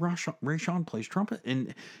the way Ray Sean plays trumpet,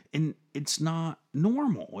 and it's not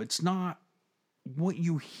normal. It's not what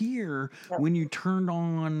you hear when you turn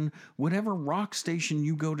on whatever rock station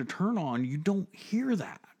you go to turn on. You don't hear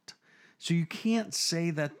that, so you can't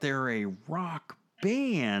say that they're a rock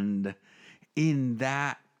band in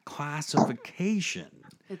that classification.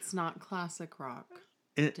 it's not classic rock.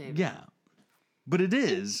 Yeah, but it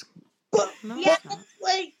is. No, Yeah, it's not.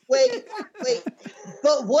 Wait.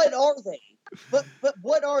 But what are they? But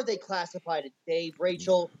what are they classified as, Dave,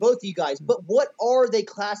 Rachel, both of you guys? But what are they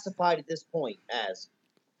classified at this point as?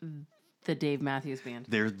 The Dave Matthews Band.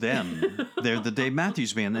 They're them. They're the Dave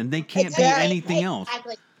Matthews Band, and they can't Exactly. be anything else.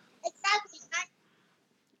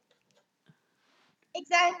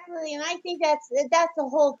 Exactly, and I think that's the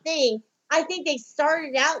whole thing. I think they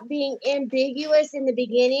started out being ambiguous in the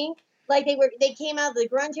beginning, like they came out of the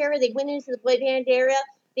grunge era, they went into the boy band era.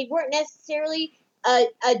 They weren't necessarily a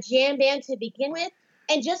jam band to begin with,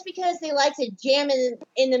 and just because they like to jam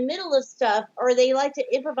in the middle of stuff, or they like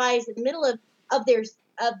to improvise in the middle of their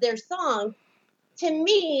song, to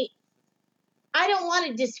me, I don't want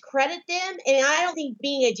to discredit them, and I don't think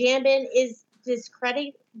being a jam band is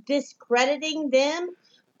discrediting them,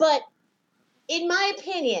 but in my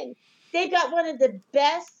opinion, they've got one of the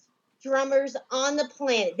best drummers on the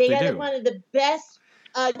planet. They got do. one of the best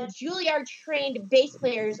Juilliard trained bass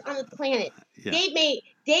players on the planet. Yeah.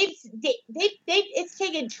 It's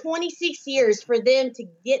taken 26 years for them to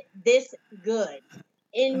get this good,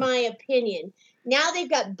 in my opinion. Now they've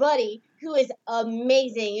got Buddy, who is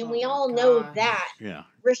amazing, and we all know that. Yeah.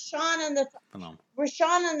 Rashawn on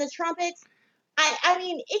the trumpets. I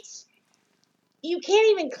mean, you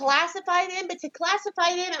can't even classify them, but to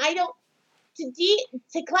classify them, I don't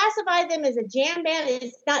to classify them as a jam band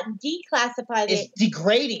is not declassify them. It's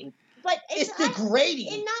degrading. But it's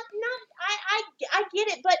degrading. And I get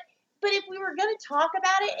it, but if we were going to talk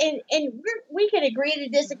about it, and we can agree to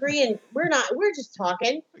disagree, and we're just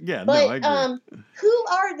talking. Yeah, but, no, I agree. Who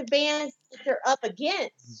are the bands that they're up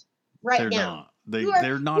against they're now? Not.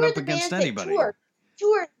 They're not up against anybody.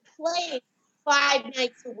 Tour play 5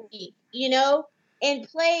 nights a week, and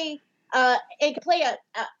play a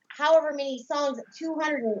however many songs,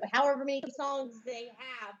 200 and however many songs they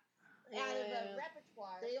have out of a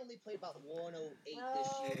repertoire. They only played about 108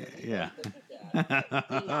 this year. Yeah.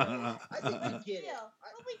 I think we get it.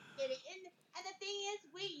 But we get it. And the thing is,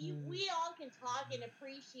 we all can talk and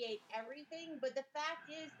appreciate everything, but the fact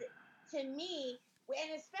is that to me,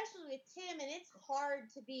 and especially with Tim, and it's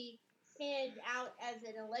hard to stand out as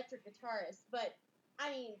an electric guitarist, but I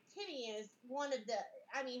mean, Timmy is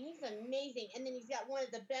he's amazing, and then he's got one of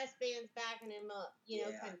the best bands backing him up,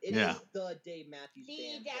 It is the Dave Matthews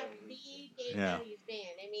Band. The Dave Matthews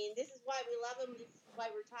Band. I mean, this is why we love him. This is why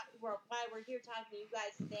we're here talking to you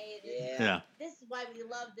guys today. And this is why we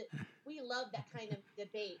love that kind of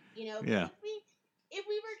debate, Yeah. If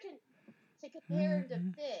we were to compare him to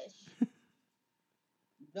Fish.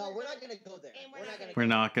 No, we're not going to go there. We're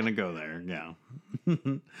not going to go there. Yeah.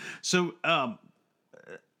 So,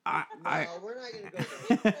 we're not going to go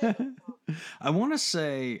there. I want to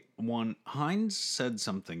say Hines said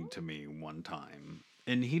something to me one time,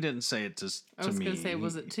 and he didn't say it to me. I was going to say,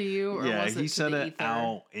 was it to you or was it he to said the it ether?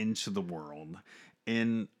 out into the world,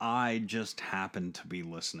 and I just happened to be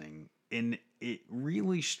listening, and it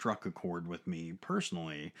really struck a chord with me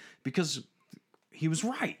personally because he was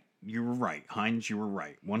right. You were right, Hines. You were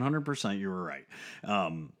right. 100%. You were right.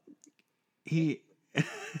 He.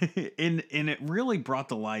 and it really brought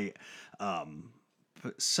to light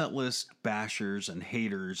set list bashers and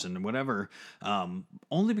haters and whatever,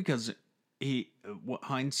 only because what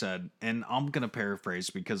Hines said, and I'm gonna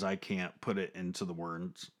paraphrase because I can't put it into the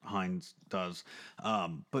words Hines does,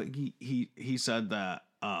 but he said that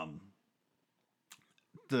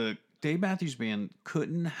the Dave Matthews Band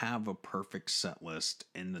couldn't have a perfect set list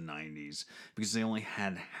in the 90s because they only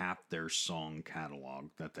had half their song catalog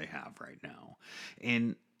that they have right now.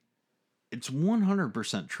 And it's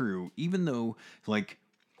 100% true, even though, like,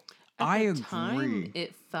 I agree. Time,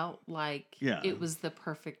 it felt like it was the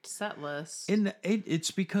perfect set list. And it's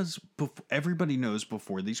because everybody knows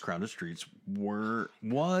Before These Crowded Streets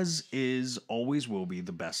is, always will be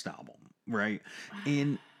the best album, right?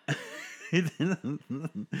 And...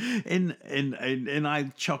 and I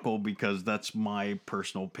chuckle because that's my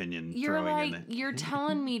personal opinion. You're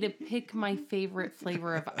telling me to pick my favorite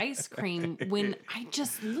flavor of ice cream when I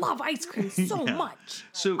just love ice cream so much.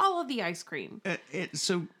 So all of the ice cream.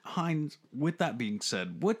 So Hines, with that being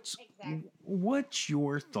said, what's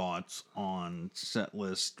your thoughts on set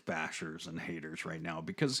list bashers and haters right now?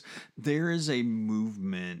 Because there is a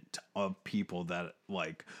movement of people that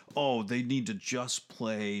they need to just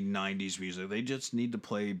play 90s music. They just need to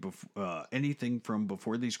play anything from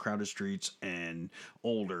Before These Crowded Streets and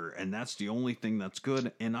older, and that's the only thing that's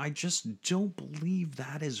good. And I just don't believe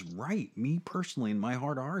that is right. Me personally, in my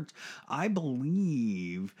heart of hearts, I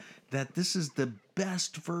believe that this is the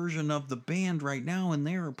best version of the band right now, and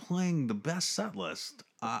they are playing the best set list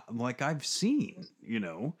I've seen,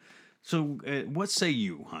 So what say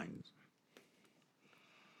you, Hines?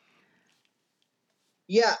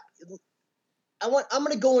 Yeah, I'm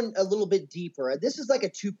going to go in a little bit deeper. This is like a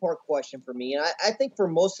 2-part question for me, and I think for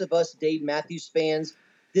most of us Dave Matthews fans,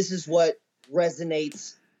 this is what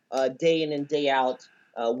resonates day in and day out.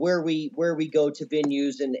 Where we go to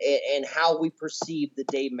venues and how we perceive the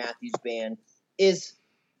Dave Matthews Band is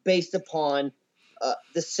based upon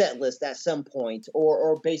the set list at some point,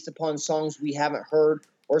 or based upon songs we haven't heard,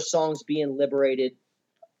 or songs being liberated,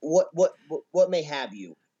 what may have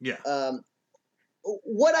you. Yeah.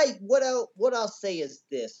 What I'll say is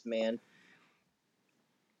this, man.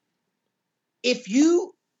 If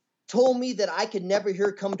you told me that I could never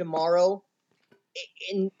hear Come Tomorrow,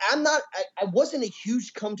 and I wasn't a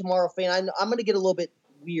huge Come Tomorrow fan. I'm going to get a little bit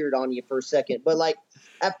weird on you for a second, but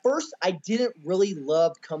at first I didn't really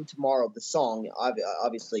love Come Tomorrow, the song,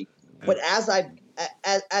 obviously. But as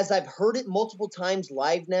I've heard it multiple times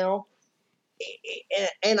live now,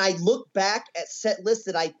 and I look back at set lists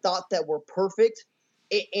that I thought that were perfect,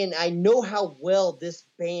 and I know how well this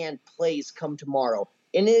band plays Come Tomorrow,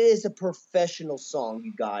 and it is a professional song,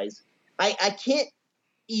 you guys. I can't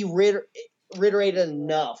reiterate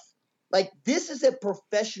enough. This is a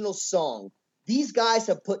professional song. These guys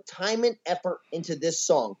have put time and effort into this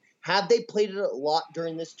song. Have they played it a lot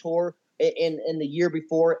during this tour? in the year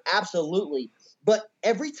before, absolutely. But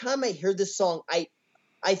every time I hear this song,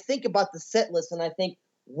 I think about the set list and I think,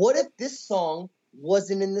 what if this song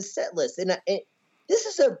wasn't in the set list? And this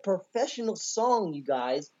is a professional song, you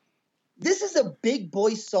guys. This is a big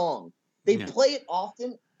boy song. They play it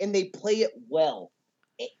often and they play it well.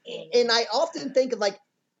 And I often think of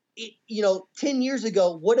 10 years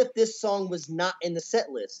ago, what if this song was not in the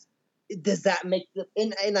set list? Does that make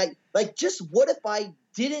and I just what if I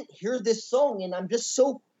didn't hear this song and I'm just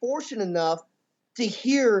so fortunate enough to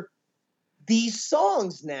hear these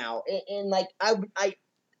songs now and I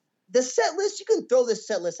the set list, you can throw this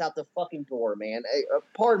set list out the fucking door, man.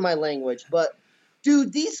 Pardon my language, but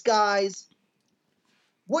dude, these guys,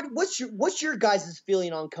 what's your guys'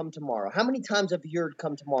 feeling on Come Tomorrow? How many times have you heard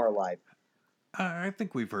Come Tomorrow live? I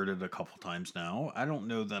think we've heard it a couple times now. I don't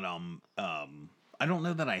know that I don't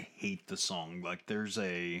know that I hate the song. Like there's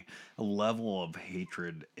a level of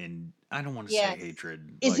hatred, and I don't want to say hatred.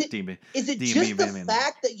 Is it just the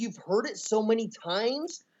fact that you've heard it so many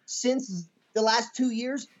times since the last 2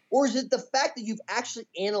 years, or is it the fact that you've actually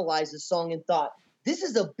analyzed the song and thought, this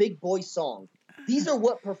is a big boy song? These are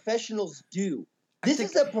what professionals do. This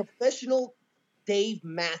is a professional Dave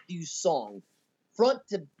Matthews song, front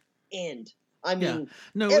to end. I mean,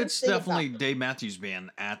 no, it's definitely Dave Matthews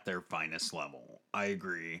Band at their finest level. I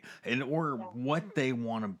agree. Or what they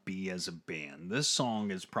want to be as a band. This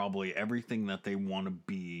song is probably everything that they want to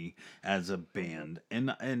be as a band.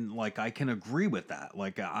 And like I can agree with that.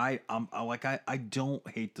 Like I don't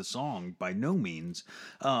hate the song by no means.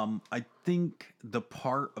 I think the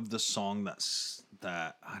part of the song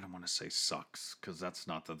that I don't want to say sucks, because that's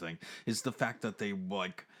not the thing, is the fact that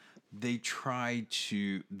they try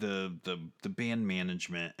to the band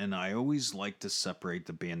management, and I always like to separate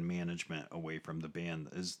the band management away from the band,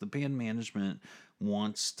 is the band management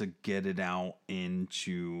wants to get it out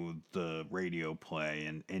into the radio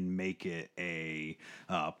play and make it a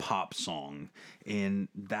pop song, and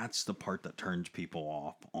that's the part that turns people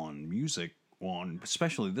off on music, on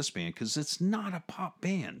especially this band, because it's not a pop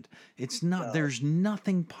band. It's not. No. There's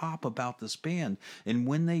nothing pop about this band. And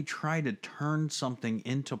when they try to turn something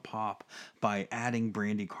into pop by adding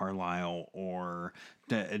Brandy Carlisle or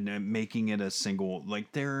making it a single,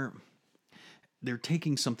 like they're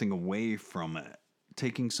taking something away from it.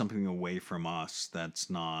 Taking something away from us that's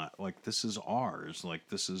not, like, this is ours, like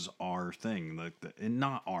this is our thing, like and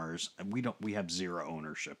not ours. We have zero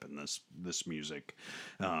ownership in this music.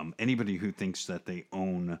 Anybody who thinks that they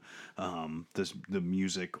own the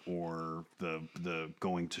music or the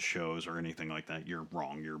going to shows or anything like that, you're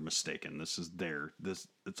wrong, you're mistaken. This is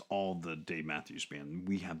it's all the Dave Matthews Band.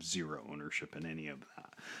 We have zero ownership in any of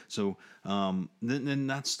that. So then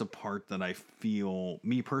that's the part that I feel,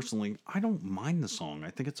 me personally, I don't mind the song.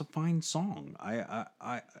 I think it's a fine song.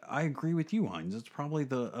 I agree with you, Heinz. It's probably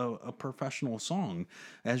a professional song,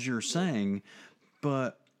 as you're saying,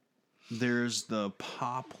 but there's the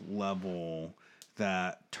pop level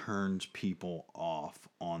that turns people off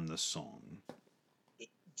on the song.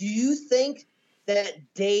 Do you think that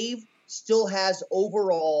Dave still has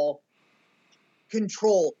overall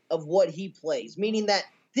control of what he plays? Meaning that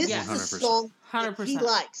this is a song 100%. That he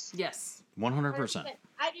likes. Yes. 100%.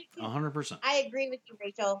 I do too. 100%. I agree with you,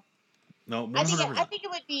 Rachel. No, 100%. I think it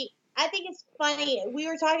would be. I think it's funny. We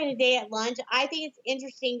were talking today at lunch. I think it's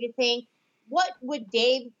interesting to think, what would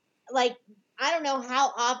Dave like? I don't know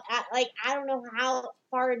how I don't know how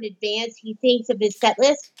far in advance he thinks of his set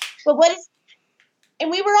list. But what is? And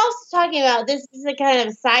we were also talking about this. Is a kind of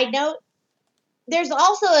a side note. There's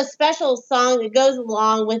also a special song that goes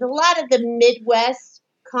along with a lot of the Midwest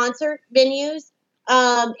concert venues.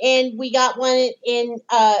 And we got one in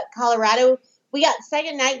Colorado. We got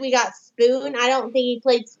second night. We got Spoon. I don't think he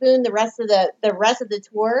played Spoon the rest of the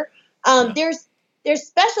tour. There's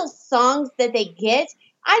special songs that they get.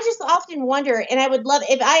 I just often wonder, and I would love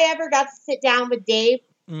if I ever got to sit down with Dave.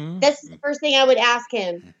 Mm-hmm. That's the first thing I would ask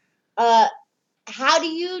him. How do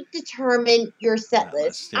you determine your set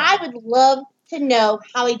list? Yeah. I would love to know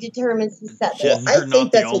how he determines his set list. Well, you're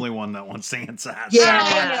not the only one that wants to answer that. Yeah,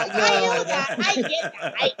 I know that. I get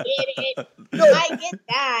it. I get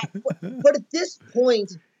that. But at this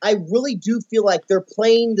point, I really do feel like they're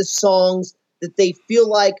playing the songs that they feel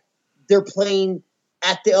like they're playing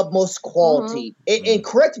at the utmost quality. Mm-hmm. And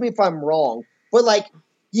correct me if I'm wrong, but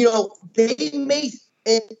they may,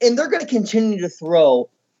 and they're going to continue to throw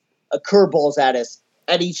curveballs at us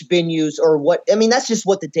at each venues or what. I mean, that's just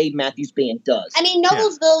what the Dave Matthews Band does. I mean,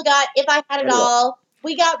 Noblesville got If I Had It All.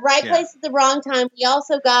 We got Right Yeah. Place at the Wrong Time. We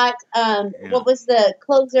also got Yeah. what was the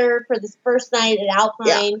closer for this first night at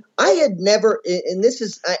Alpine? I had never, and this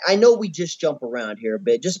is, I know we just jump around here a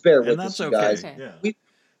bit. Just bear with And us, that's you okay. guys. Okay. Yeah.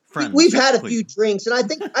 Friends, We've had a please. few drinks, and I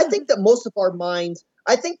think that most of our minds,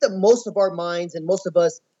 and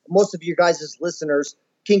most of you guys as listeners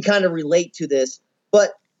can kind of relate to this.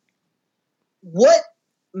 But what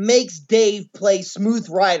makes Dave play Smooth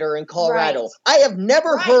Rider in Colorado? Right. I have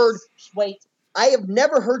never Right. heard. Wait, I have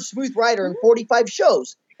never heard Smooth Rider in 45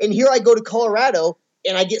 shows, and here I go to Colorado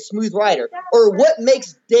and I get Smooth Rider. Or what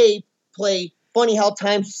makes Dave play Funny How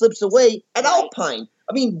Time Slips Away at Right. Alpine?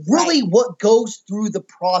 I mean, really, what goes through the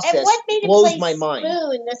process And what made him blows play my mind.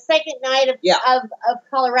 Spoon the second night of, Yeah. of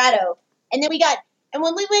Colorado? And then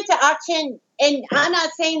when we went to Auction, and I'm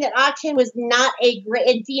not saying that Auction was not a great,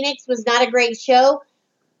 and Phoenix was not a great show,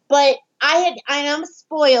 but I'm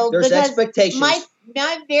spoiled There's because expectations.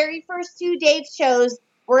 my very first two Dave shows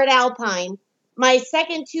were at Alpine. My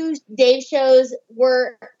second two Dave shows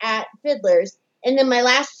were at Fiddler's, and then the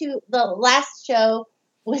last show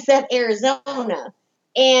was at Arizona.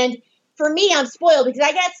 And for me, I'm spoiled because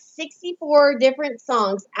I got 64 different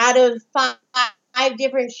songs out of five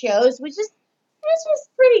different shows, which is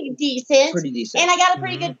pretty decent. Pretty decent. And I got a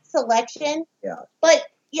pretty good selection. Yeah. But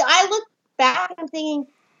I look back and I'm thinking,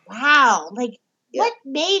 wow, like Yeah. what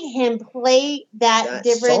made him play that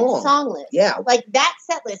different song list? Yeah. Like that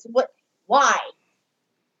set list. Why?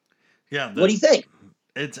 Yeah. What do you think?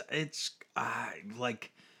 It's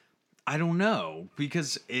like, I don't know,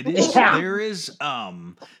 because it is Yeah. there is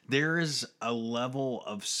a level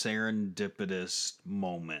of serendipitous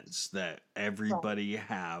moments that everybody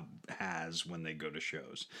has when they go to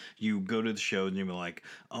shows. You go to the show and you're like,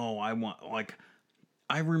 oh,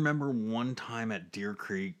 I remember one time at Deer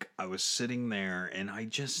Creek, I was sitting there and I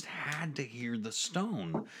just had to hear the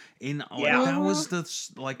Stone. And Yeah. that was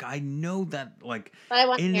I know that, But I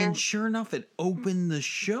want to and hear. then sure enough, it opened the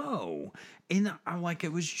show. And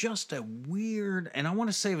it was just a weird, and I want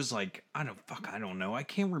to say it was like, I don't know. I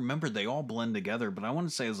can't remember. They all blend together, but I want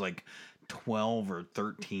to say it was like 12 or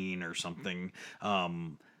 13 or something.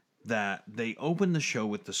 That they opened the show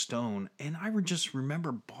with the Stone, and I would just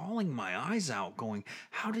remember bawling my eyes out, going,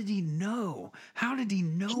 "How did he know? How did he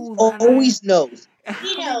know? He always knows. How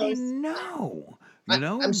He did knows. he know? You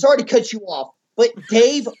know? I'm sorry to cut you off, but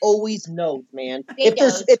Dave always knows, man. Dave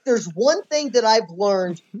If there's one thing that I've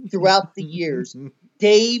learned throughout the years,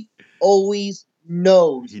 Dave always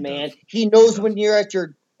knows, He man. does. He knows He when you're at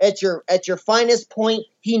your finest point.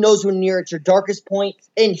 He knows when you're at your darkest point,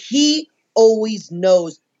 and he always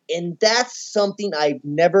knows. And that's something I've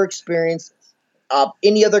never experienced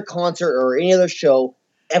any other concert or any other show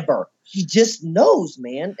ever. He just knows,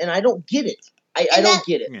 man, and I don't get it. I don't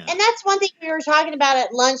get it. Yeah. And that's one thing we were talking about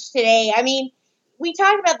at lunch today. I mean, we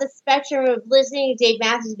talked about the spectrum of listening to Dave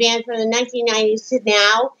Matthews Band from the 1990s to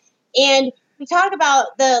now, and we talk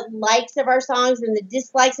about the likes of our songs and the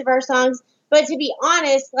dislikes of our songs. But to be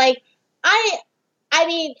honest, like I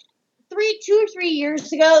mean, 2 or 3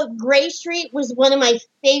 years ago, Gray Street was one of my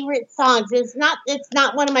favorite songs. It's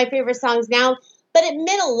not one of my favorite songs now, but it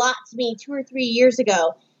meant a lot to me 2 or 3 years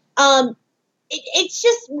ago. It's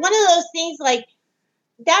just one of those things, like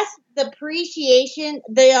that's the appreciation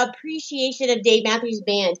of Dave Matthews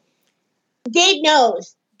Band. Dave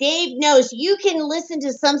knows. You can listen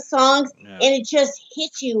to some songs and it just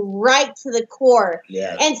hits you right to the core.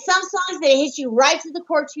 Yeah. And some songs that hit you right to the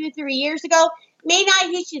core 2 or 3 years ago may not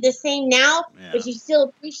hit you the same now, but you still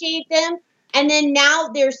appreciate them. And then now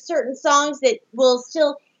there's certain songs that will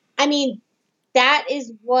still, I mean, that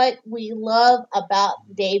is what we love about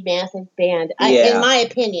Dave Matthews Band. In my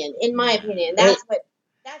opinion, that's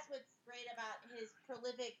what's great about his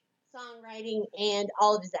prolific songwriting and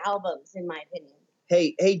all of his albums, in my opinion.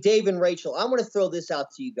 Hey, Dave and Rachel, I'm going to throw this out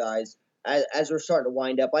to you guys as we're starting to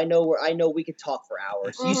wind up. I know we could talk for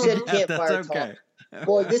hours. You said campfire talk.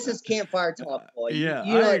 Boy, this is campfire talk, boy. Yeah,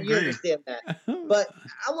 you I agree. understand that. But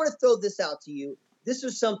I want to throw this out to you. This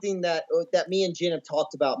is something that me and Jen have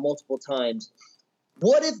talked about multiple times.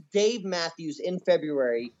 What if Dave Matthews in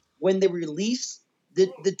February, when they release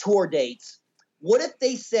the tour dates, what if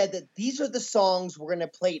they said that these are the songs we're going to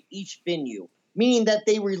play at each venue? Meaning that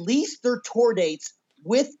they release their tour dates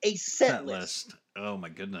with a set list. Oh my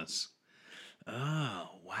goodness. Oh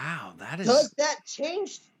wow, that is. Does that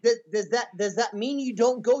change? Does that mean you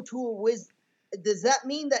don't go to a Does that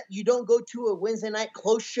mean that you don't go to a Wednesday night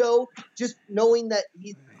close show just knowing that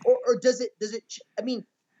or does it? I mean,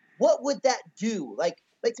 what would that do? Like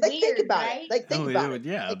weird, think about right? it. Like think about it.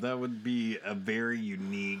 Yeah, like, that would be a very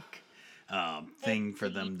unique thing for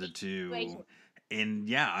them to do. Situation. And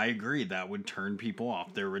yeah, I agree. That would turn people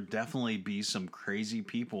off. There would definitely be some crazy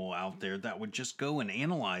people out there that would just go and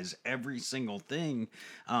analyze every single thing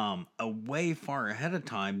a way far ahead of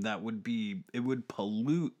time. It would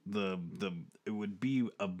pollute it would be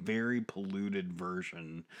a very polluted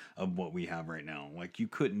version of what we have right now. Like, you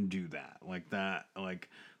couldn't do that. Like that, like,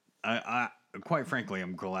 I quite frankly,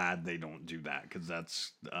 I'm glad they don't do that, because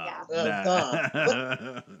that's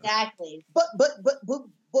Exactly.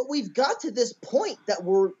 But we've got to this point that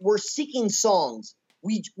we're seeking songs.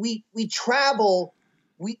 We travel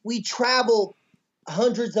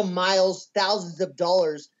hundreds of miles, thousands of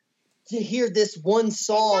dollars to hear this one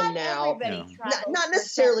song now. Not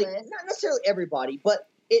necessarily everybody, but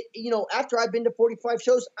after I've been to 45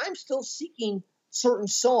 shows, I'm still seeking certain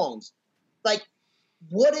songs. Like,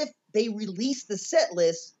 what if they release the set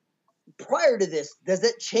list prior to this? Does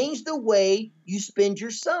it change the way you spend your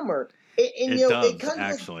summer? It does,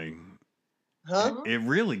 actually. Huh? It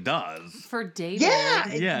really does. For David. Yeah,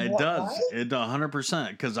 it does. It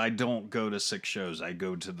 100%. Because I don't go to 6 shows. I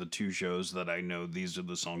go to the 2 shows that I know these are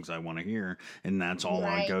the songs I want to hear, and that's all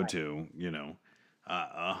I go to.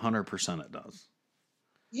 100% it does.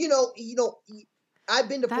 I've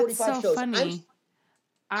been to 45 shows. Funny.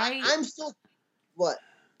 I'm still what?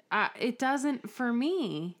 It doesn't for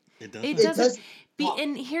me. It doesn't. It doesn't.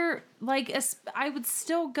 And here, like, I would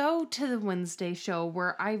still go to the Wednesday show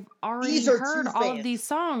where I've already heard all of these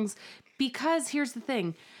songs, because here's the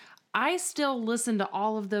thing. I still listen to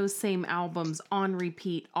all of those same albums on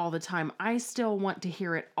repeat all the time. I still want to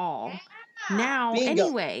hear it all now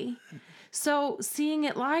anyway. So seeing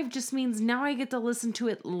it live just means now I get to listen to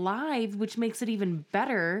it live, which makes it even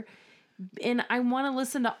better. And I want to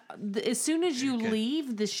listen to, as soon as you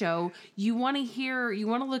leave the show, you want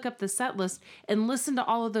to look up the set list and listen to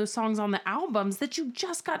all of those songs on the albums that you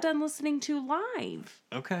just got done listening to live.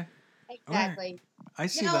 Okay. Exactly. Right. I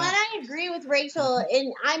see that. And I agree with Rachel.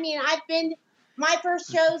 And I mean, my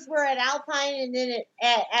first shows were at Alpine, and then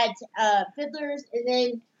at Fiddler's, and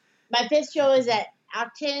then my 5th show is at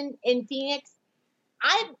Octin in Phoenix.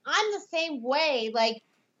 I'm the same way. Like,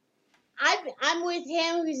 I'm with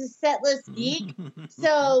him, who's a set list geek.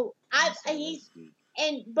 So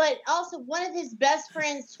but also one of his best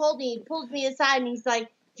friends pulled me aside, and he's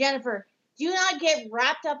like, Jennifer, do not get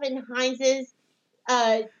wrapped up in Heinz's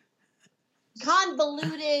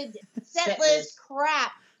convoluted set list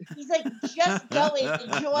crap. He's like, just go and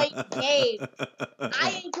enjoy Dave.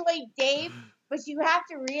 I enjoy Dave, but you have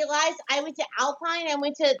to realize I went to Alpine. I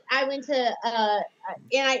went to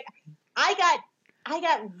and I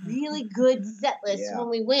got really good set lists when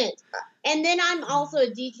we went. And then I'm also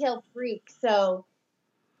a detail freak, so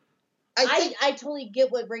I totally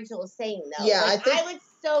get what Rachel is saying, though. Yeah, like, I would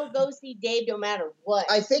so go see Dave no matter what.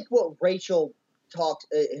 I think what Rachel talked,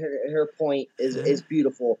 her point is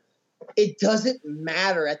beautiful. It doesn't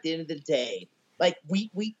matter at the end of the day. Like,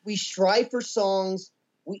 we strive for songs,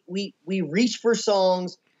 we reach for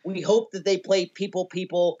songs. We hope that they play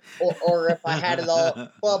people, or if I had it all,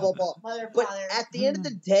 blah, blah, blah. But at the end of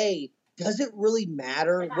the day, does it really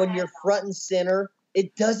matter when you're front and center?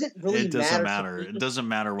 It doesn't really matter. It doesn't matter. It doesn't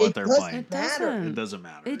matter what they're playing. It doesn't. It doesn't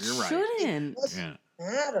matter. It You're right. shouldn't. It doesn't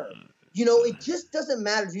matter. It just doesn't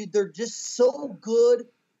matter, dude. They're just so good,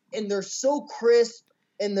 and they're so crisp,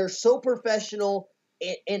 and they're so professional,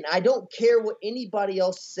 and I don't care what anybody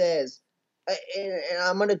else says. And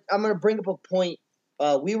I'm gonna bring up a point.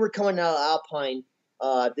 We were coming out of Alpine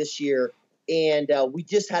this year, and we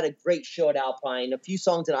just had a great show at Alpine. A few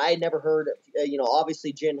songs that I had never heard.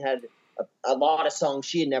 Obviously Jen had a lot of songs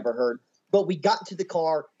she had never heard. But we got into the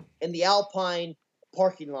car, and the Alpine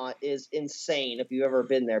parking lot is insane if you've ever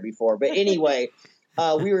been there before. But anyway,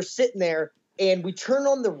 we were sitting there, and we turned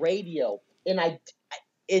on the radio,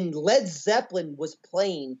 and Led Zeppelin was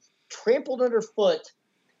playing Trampled Underfoot,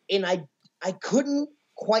 and I couldn't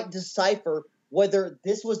quite decipher whether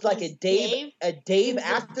this was like a Dave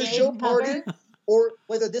after show party or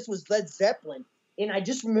whether this was Led Zeppelin. And I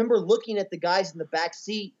just remember looking at the guys in the back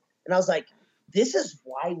seat, and I was like, this is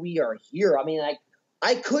why we are here. I mean,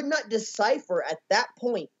 I could not decipher at that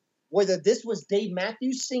point whether this was Dave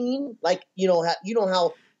Matthews singing, like,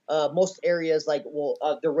 how most areas, like,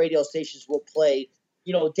 the radio stations will play,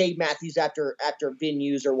 Dave Matthews after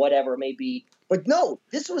venues or whatever it may be. But no,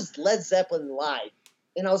 this was Led Zeppelin live.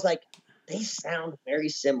 And I was like, they sound very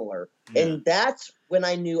similar. Yeah. And that's when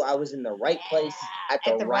I knew I was in the right place at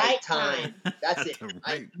the right time. That's it.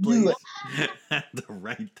 I knew it. At the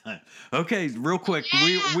right time. Okay, real quick.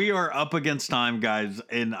 We are up against time, guys.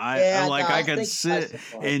 And I could sit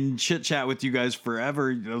and chit chat with you guys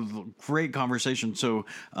forever. Great conversation. So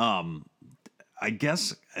I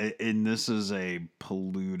guess, and this is a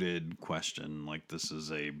polluted question. Like this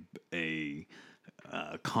is a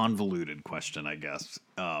convoluted question, I guess.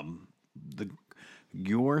 The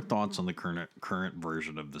Your thoughts on the current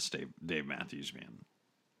version of this Dave Matthews Band?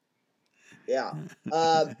 Yeah.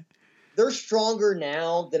 They're stronger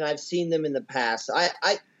now than I've seen them in the past.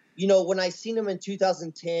 When I seen them in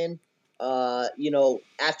 2010,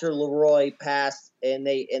 after Leroy passed and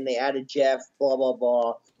they added Jeff, blah blah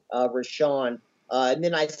blah, Rashawn, and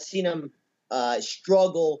then I seen them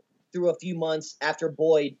struggle through a few months after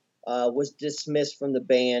Boyd was dismissed from the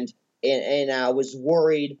band, and I was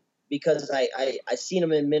worried because I seen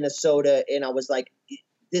them in Minnesota, and I was like,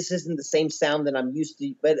 this isn't the same sound that I'm used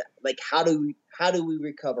to. But like, how do we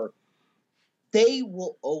recover? They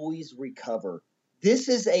will always recover. This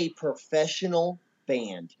is a professional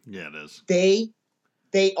band. Yeah, it is.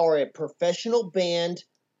 They are a professional band.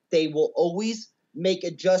 They will always make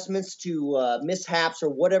adjustments to mishaps or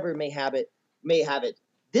whatever may have it.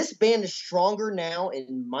 This band is stronger now,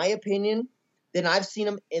 in my opinion, than I've seen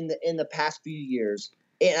them in the past few years,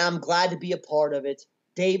 and I'm glad to be a part of it.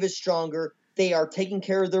 Dave is stronger. They are taking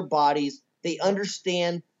care of their bodies. They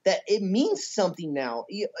understand that it means something now.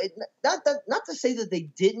 Not to say that they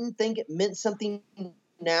didn't think it meant something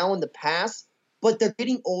now in the past, but they're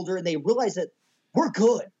getting older and they realize that we're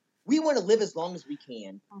good. We want to live as long as we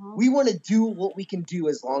can. Uh-huh. We want to do what we can do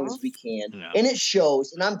as long as we can. Yeah. And it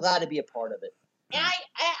shows, and I'm glad to be a part of it. And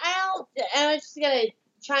I'm just gonna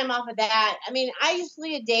chime off of that. I mean, I just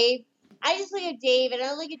look at Dave, and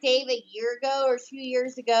I look at Dave a year ago or 2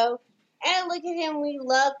 years ago, and I look at him.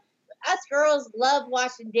 Us girls love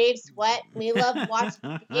watching Dave sweat. We love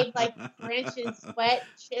watching Dave like French and sweat,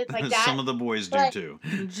 shit like that. Some of the boys But- do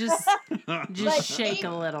too. Just But shake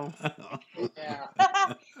Dave- a little. Yeah.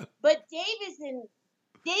 But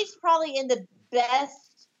Dave's probably in the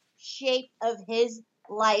best shape of his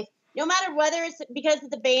life. No matter whether it's because of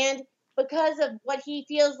the band, because of what he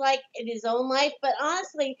feels like in his own life. But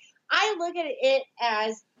honestly, I look at it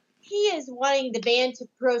as he is wanting the band to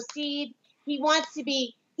proceed. He wants to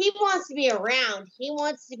be around. He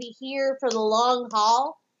wants to be here for the long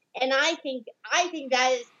haul. And I think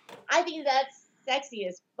that's sexy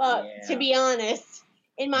as fuck, Yeah. to be honest,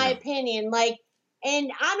 in my Yeah. opinion. Like,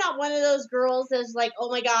 and I'm not one of those girls that's like, oh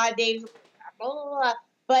my God, Dave's blah, blah, blah.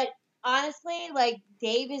 But honestly, like,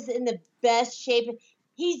 Dave is in the best shape.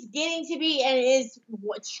 He's getting to be and is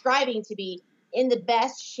striving to be in the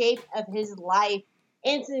best shape of his life.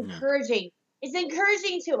 And it's encouraging. It's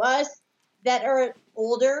encouraging to us that are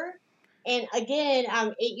older. And again,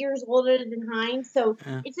 I'm 8 years older than Hines. So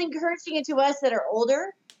Yeah. it's encouraging to us that are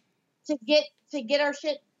older to get our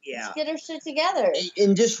shit Yeah. to get our shit together.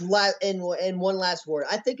 And just and one last word,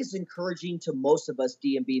 I think it's encouraging to most of us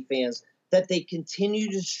DMB fans that they continue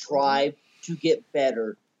to strive to get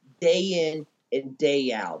better day in and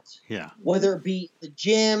day out, Yeah. whether it be the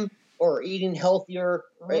gym or eating healthier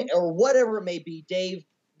Mhm. or whatever it may be. Dave,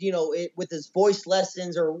 with his voice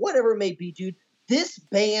lessons or whatever it may be, dude, this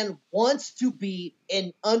band wants to be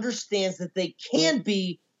and understands that they can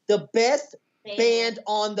be the best band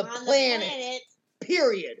on the planet.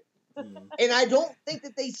 Period. Mm. And I don't think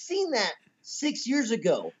that they seen that 6 years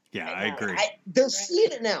ago. Yeah, I agree. They're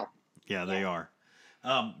seeing it now. Yeah, they are.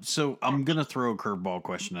 So I'm gonna throw a curveball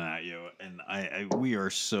question at you, and we are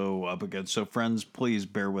so up against. So friends, please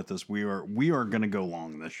bear with us. We are gonna go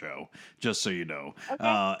long this show, just so you know.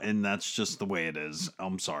 Okay. And that's just the way it is.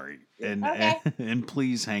 I'm sorry, and Okay. and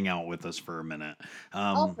please hang out with us for a minute.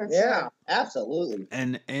 Oh, for Yeah, sure. absolutely.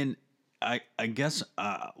 And I guess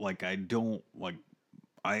like I don't like.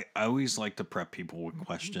 I always like to prep people with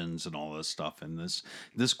questions and all this stuff, and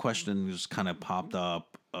this question just kind of popped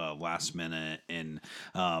up last minute, and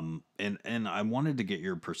I wanted to get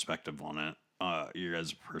your perspective on it, your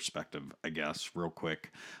guys' perspective, I guess, real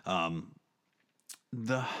quick.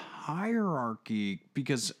 The hierarchy,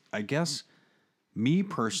 because I guess me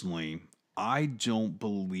personally, I don't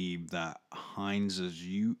believe that Hines is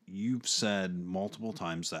you've said multiple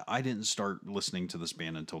times that I didn't start listening to this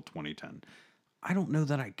band until 2010. I don't know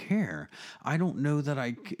that I care. I don't know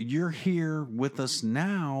that you're here with us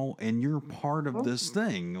now and you're part of this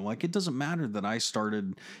thing. Like, it doesn't matter that I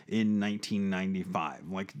started in 1995.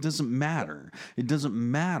 Like, it doesn't matter. It doesn't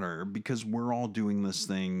matter because we're all doing this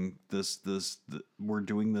thing. We're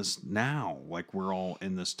doing this now. Like, we're all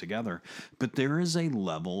in this together. But there is a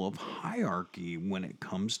level of hierarchy when it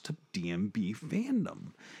comes to DMB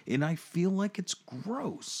fandom. And I feel like it's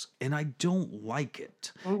gross and I don't like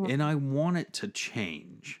it. And I want it to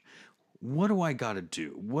change. what do I got to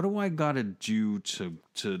do? What do I got to do to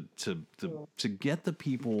get the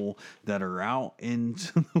people that are out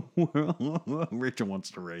into the world? Rachel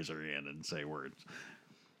wants to raise her hand and say words.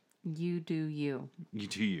 You do you. You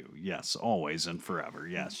do you. Yes, always and forever.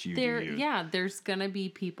 Yes, you do you. Yeah, there's going to be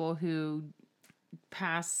people who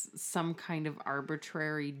pass some kind of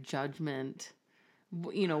arbitrary judgment.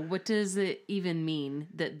 You know, what does it even mean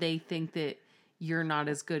that they think that you're not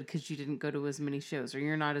as good because you didn't go to as many shows, or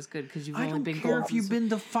you're not as good because you've I only don't been care gold if you've been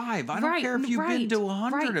to 5. I don't care if you've been to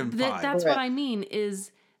 105. That's what I mean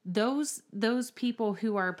is those people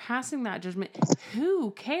who are passing that judgment, who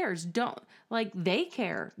cares? Don't, like, they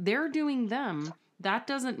care. They're doing them. That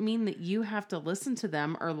doesn't mean that you have to listen to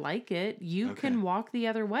them or like it. You can walk the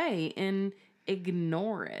other way and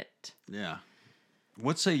ignore it. Yeah.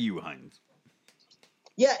 What say you, Heinz?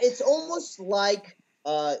 Yeah, it's almost like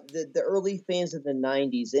the early fans of the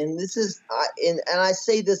 90s, and this is and I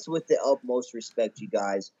say this with the utmost respect, you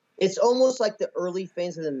guys. It's almost like the early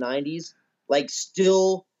fans of the 90s like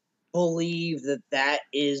still believe that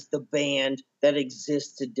is the band that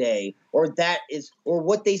exists today, or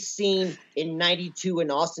what they seen in 92 in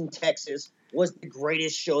Austin, Texas was the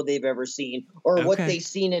greatest show they've ever seen, or what they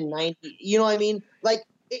seen in 90, you know what I mean? Like,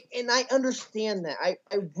 and I understand that. I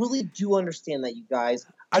really do understand that, you guys.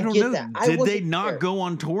 I don't get know. that. Did they not go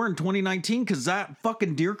on tour in 2019? Because that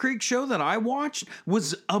fucking Deer Creek show that I watched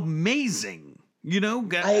was amazing. You know?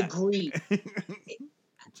 I agree.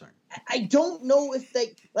 Sorry. I don't know if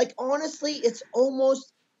they, like, honestly, it's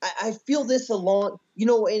almost, I feel this along, you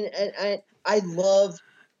know, and I love,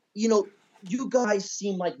 you know, you guys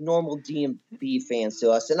seem like normal DMB fans to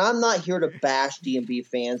us, and I'm not here to bash DMB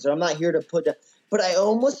fans, or I'm not here to but I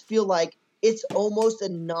almost feel like it's almost a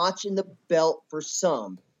notch in the belt for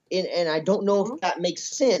some. And I don't know if that makes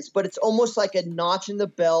sense, but it's almost like a notch in the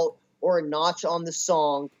belt or a notch on the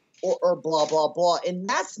song or blah, blah, blah. And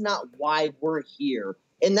that's not why we're here.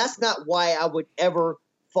 And that's not why I would ever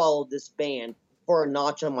follow this band for a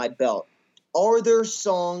notch on my belt. Are there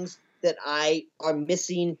songs that I are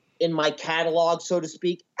missing in my catalog, so to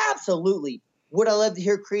speak? Absolutely. Would I love to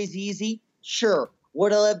hear Crazy Easy? Sure.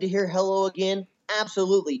 Would I love to hear Hello Again?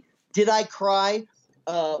 Absolutely. Did I cry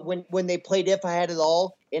when they played If I Had It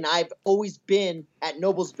All? And I've always been at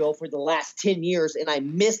Noblesville for the last 10 years, and I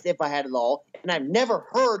missed If I Had It All, and I've never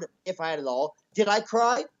heard If I Had It All. Did I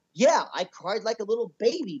cry? Yeah, I cried like a little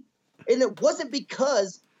baby. And it wasn't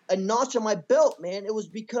because a notch on my belt, man. It was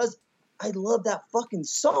because I love that fucking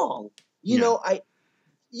song. You know, I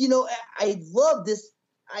love this.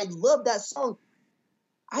 I love that song.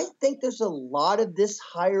 I think there's a lot of this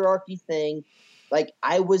hierarchy thing. Like,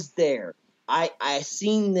 I was there. I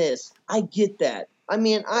seen this. I get that. I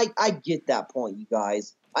mean, I get that point, you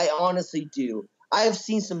guys. I honestly do. I have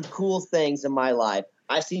seen some cool things in my life.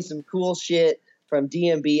 I've seen some cool shit from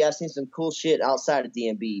DMB. I've seen some cool shit outside of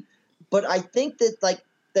DMB. But I think that like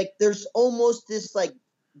there's almost this like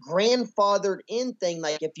grandfathered in thing.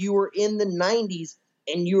 Like, if you were in the 90s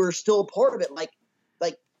and you were still a part of it, like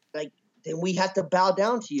then we have to bow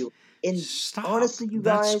down to you. And honestly, you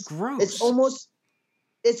guys, that's gross.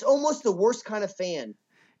 It's almost the worst kind of fan.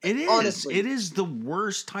 It is. Honestly. It is the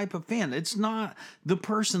worst type of fan. It's not the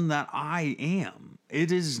person that I am.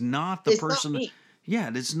 It is not the person. Not me.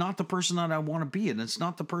 Yeah, it's not the person that I want to be, and it's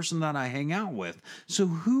not the person that I hang out with. So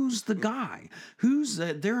who's the guy?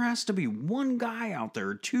 There has to be one guy out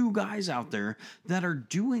there, two guys out there that are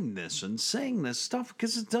doing this and saying this stuff,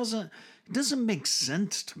 because it doesn't make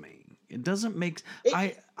sense to me. It doesn't make.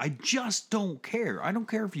 I just don't care. I don't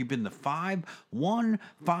care if you've been to 5, 1,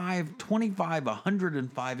 5, 25,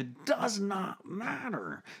 105. It does not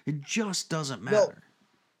matter. It just doesn't matter. No.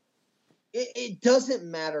 It doesn't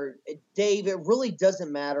matter, Dave. It really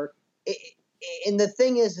doesn't matter. And the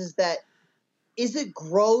thing is that, is it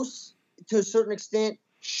gross to a certain extent?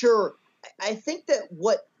 Sure. I think that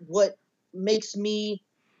what makes me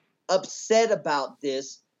upset about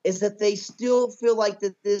this is that they still feel like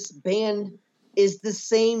that this band is the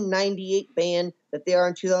same 98 band that they are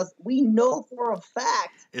in 2000. We know for a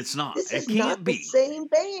fact it's not. This it is can't not be the same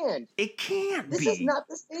band. It can't be. This is not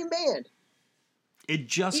the same band. It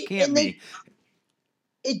just can't be.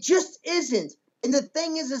 It just isn't. And the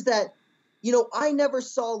thing is that, you know, I never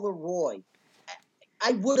saw Leroy.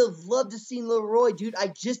 I would have loved to see Leroy, dude. I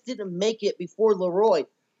just didn't make it before Leroy.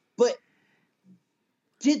 But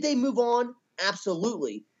did they move on?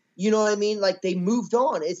 Absolutely. You know what I mean? Like, they moved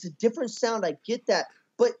on. It's a different sound. I get that.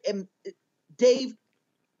 But, Dave,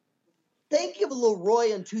 think of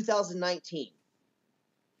Leroy in 2019.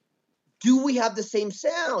 Do we have the same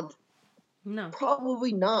sound? No.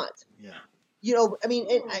 Probably not. Yeah. You know, I mean,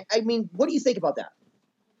 I mean, what do you think about that?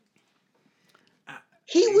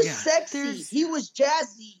 He was Yeah. sexy. There's- He was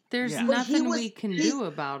jazzy. There's Yeah. But he nothing was- we can he- do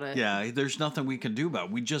about it. Yeah, there's nothing we can do about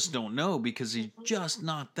it. We just don't know because he's just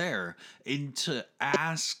not there. And to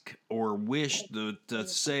ask or wish to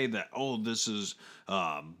say that, oh, this is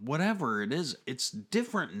whatever it is, it's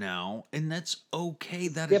different now, and that's okay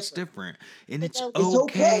that it's different. And it's It's okay.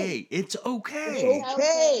 okay. It's okay. It's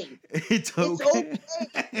okay. It's It's okay.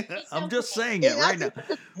 okay. I'm just okay. saying it And right I now. think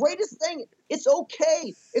the greatest thing, it's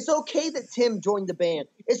okay. It's okay that Tim joined the band.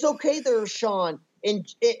 It's okay that Sean and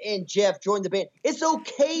Jeff joined the band. It's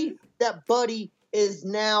okay that Buddy is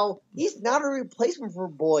now, he's not a replacement for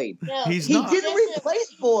Boyd. No, He's He not. didn't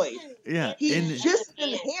replace Boyd. Yeah, He's and- just an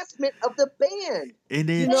enhancement of the band. And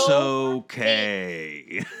You it's know?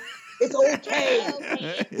 okay. It's okay.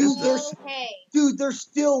 Okay. Dude, there's- Okay. Dude, they're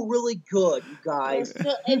still really good, you guys.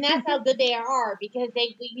 And that's how good they are because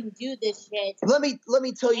we can do this shit. Let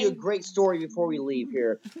me tell you a great story before we leave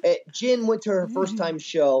here. Jen went to her first time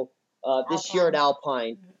show this year at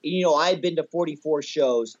Alpine. You know, I had been to 44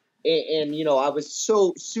 shows, and you know, I was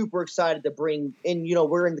so super excited to bring. And you know,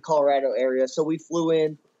 we're in the Colorado area, so we flew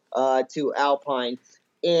in to Alpine,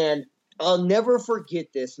 and I'll never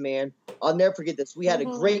forget this, man. I'll never forget this. We had a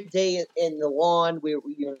great day in the lawn. We were,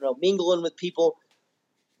 you know, mingling with people.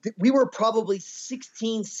 We were probably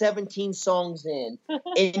 16, 17 songs in,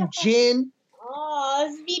 and Jen Oh,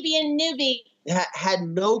 this is me being a newbie. had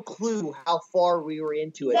no clue how far we were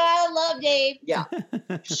into it. I love Dave. Yeah,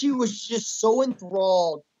 she was just so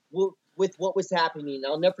enthralled with what was happening.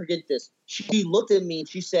 I'll never forget this. She looked at me and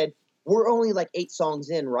she said, "We're only like 8 songs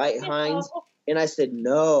in, right, Hines?" And I said,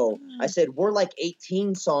 "No." I said, "We're like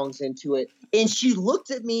 18 songs into it." And she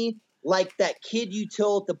looked at me like that kid you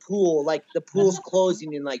tell at the pool, like the pool's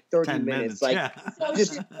closing in like 30 10 minutes. minutes. Like, Yeah.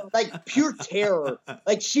 just like pure terror.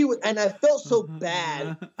 Like she was, and I felt so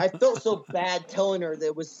bad. I felt so bad telling her that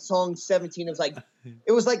it was song 17. It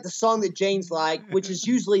was like the song that Jane's like, which is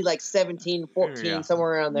usually like 17, 14, Yeah.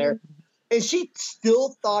 somewhere around there. And she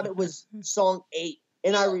still thought it was song 8.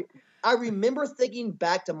 And I remember thinking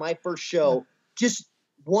back to my first show, just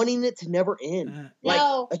wanting it to never end. Like,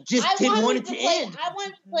 No, I just I didn't want wanted it to play. end. I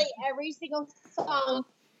wanted to play every single song.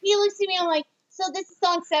 He looks at me. I'm like, so this is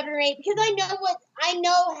song 7 or 8 because I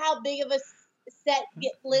know how big of a set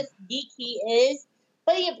list geek he is,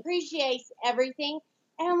 but he appreciates everything.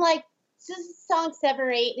 And I'm like, so this is song 7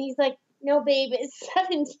 or 8, and he's like, no, babe, it's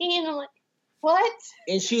 17. I'm like, what?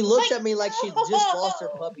 And she looked Like, at me like she'd just lost her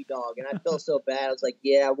puppy dog, and I felt so bad. I was like,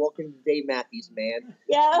 "Yeah, welcome to Dave Matthews, man.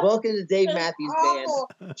 Yeah. Welcome to Dave It was Matthews awful.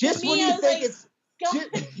 Band." Just Me, when I you was think like, it's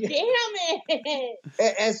God damn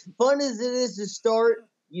it. as fun as it is to start,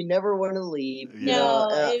 you never want to leave. you Yeah. know?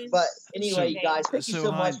 No, it was But anyway, so you guys, thank you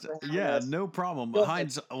so much Hines, for having yeah, us. no problem. Go ahead.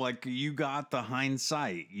 Hines, like you got the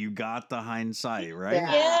hindsight. You got the hindsight, right?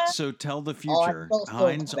 Yeah. So tell the Oh, I future. felt so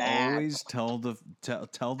Hines bad. always tell the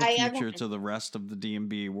I am future Hines. to the rest of the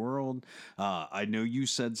DMB world. I know you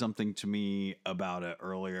said something to me about it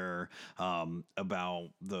earlier, about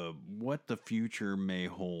what the future may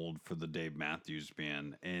hold for the Dave Matthews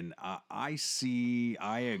Band, and I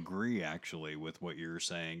agree actually with what you're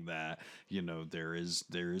saying, that you know there is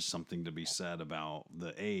something to be said about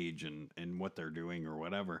the age and what they're doing or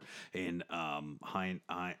whatever. And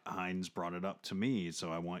Hines brought it up to me,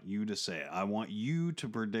 so I want you to say it. I want you to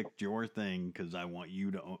predict your thing because I want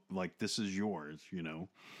you to, like, this is yours, you know.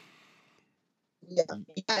 Yeah,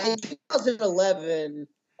 in 2011,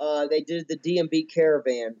 they did the DMB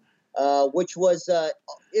Caravan, which was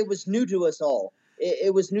it was new to us all.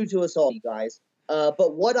 It was new to us all, you guys.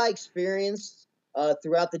 But what I experienced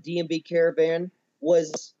throughout the DMB Caravan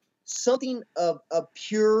was something of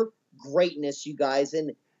pure greatness, you guys.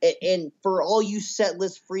 And for all you set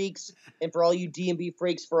list freaks, and for all you DMB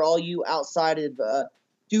freaks, for all you outside of,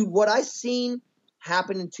 dude, what I seen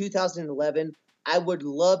happen in 2011, I would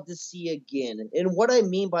love to see again. And what I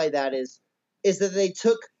mean by that is that they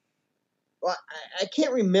took, well, I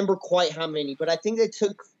can't remember quite how many, but I think they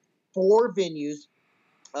took 4 venues.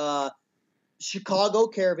 Chicago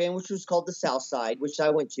Caravan, which was called the South Side, which I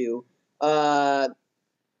went to.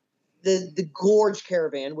 The Gorge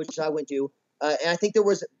Caravan, which I went to. And I think there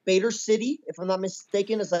was Bader City, if I'm not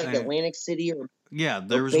mistaken. It's like Atlantic City or Yeah,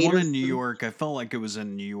 there was Bader one in New City. York. I felt like it was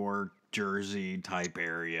in New York, Jersey type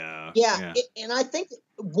area. Yeah. And I think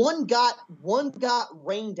one got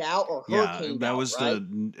rained out or hurricane. That out, was right?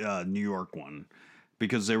 the New York one,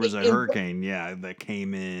 because there was a It- it- hurricane, that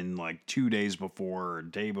came in like 2 days before or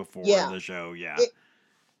a day before Yeah. the show. Yeah.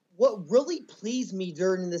 What really pleased me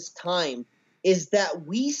during this time is that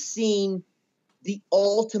we seen the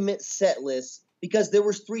ultimate set list, because there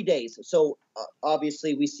was 3 days. So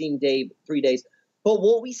obviously we seen Dave 3 days, but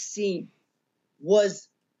what we seen was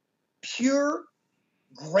pure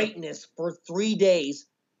greatness for 3 days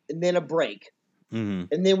and then a break.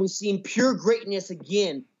 Mm-hmm. And then we've seen pure greatness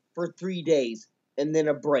again for 3 days and then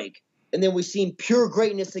a break. And then we've seen pure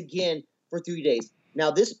greatness again for 3 days.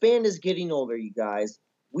 Now, this band is getting older, you guys.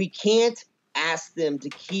 We can't ask them to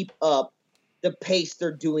keep up the pace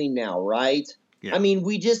they're doing now, right? Yeah. I mean,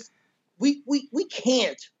 we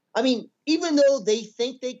can't. I mean, even though they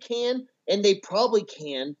think they can, and they probably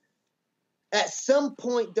can, at some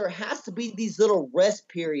point there has to be these little rest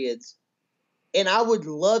periods. And I would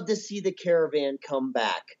love to see the Caravan come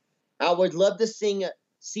back. I would love to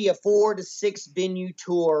see a 4 to 6 venue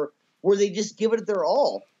tour where they just give it their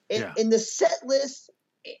all. And the set list,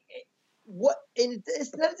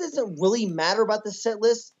 that doesn't really matter about the set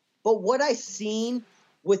list, but what I seen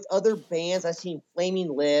with other bands, I seen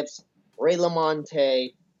Flaming Lips, Ray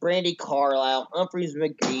LaMonte, Brandy Carlisle, Humphreys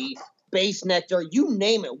McGee, Bass Nectar, you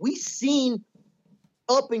name it. We seen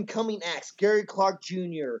up and coming acts, Gary Clark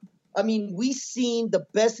Jr. I mean, we seen the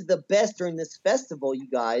best of the best during this festival, you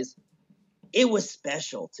guys. It was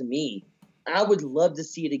special to me. I would love to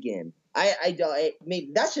see it again. I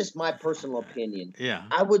mean, that's just my personal opinion. Yeah.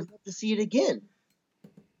 I would love to see it again.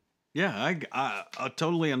 Yeah, I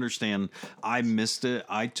totally understand. I missed it.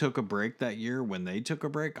 I took a break that year. When they took a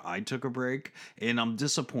break, I took a break, and I'm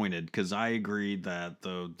disappointed because I agreed that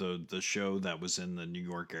the show that was in the New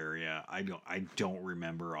York area, I don't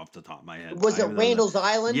remember off the top of my head. Was it Randall's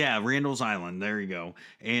Island? Yeah, Randall's Island. There you go.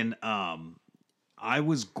 And I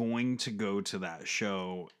was going to go to that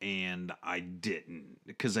show, and I didn't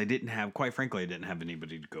because I didn't have, quite frankly, I didn't have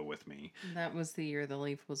anybody to go with me. That was the year the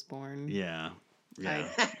Leaf was born. Yeah. Yeah,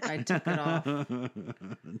 I took it off.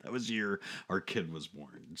 That was the year our kid was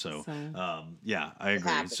born. So yeah, I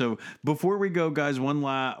agree. happened. So before we go, guys, one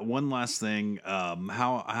last thing.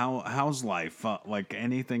 How's life? Like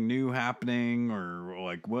anything new happening, or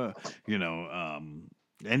like what?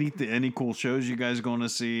 Any cool shows you guys going to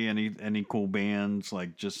see? Any cool bands?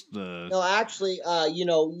 Like just No, actually,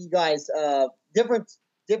 you guys, different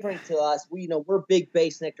to us. We're big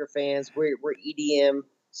Bass Nectar fans. We're EDM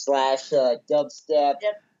 / dubstep,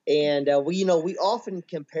 and we often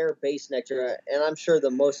compare Bass Nectar, and I'm sure that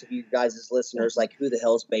most of you guys' listeners like, who the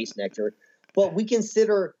hell's Bass Nectar? But we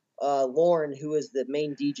consider Lauren, who is the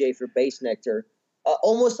main DJ for Bass Nectar,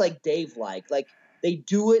 almost like Dave, like they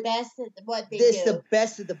do it. Best at what they It's do. the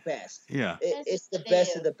best of the best. yeah. It's the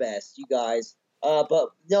best of the best, you guys.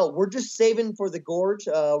 But no, we're just saving for the Gorge.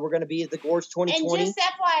 We're going to be at the Gorge 2020. And just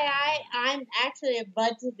FYI, I'm actually a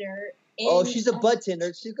budtender. Oh, she's a bud tender.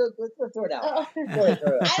 Let's throw it out. Oh. Throw it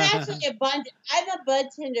out. I'm actually I'm a bud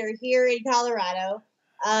tender here in Colorado.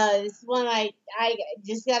 This is one I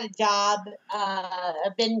just got a job.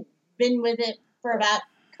 I've been with it for about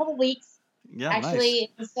a couple weeks. Yeah,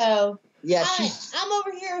 actually. So Yeah, I'm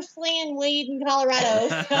over here slinging weed in Colorado.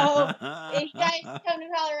 So if you guys come to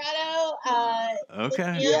Colorado,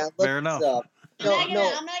 okay, yeah, look fair enough. us up. I'm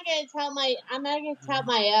not gonna tell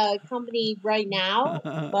my company right now,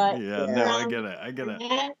 but yeah, no, I get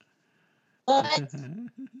it. But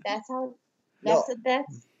that's how.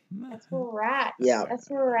 That's where we're at. Yeah. That's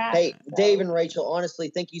where we're at. Hey, so. Dave and Rachel, honestly,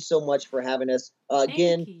 thank you so much for having us.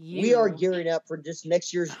 Again, we are gearing up for just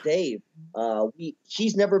next year's Dave.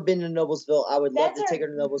 She's never been to Noblesville. I would love to take her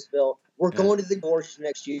to Noblesville. We're going to the Gorge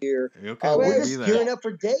next year. Okay, we're we'll just be there. gearing up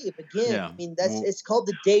for Dave again. Yeah. I mean, it's called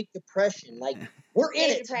the Dave Depression. Like, we're in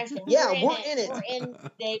it. Depression. Yeah, we're in it. We're in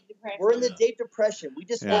Dave Depression. We're in the Dave Depression. We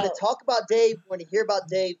just want to talk about Dave, want to hear about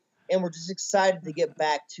Dave, and we're just excited to get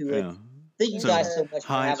back to it. Yeah. Thank you guys so much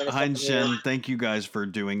for having us. Heinz Jen, thank you guys for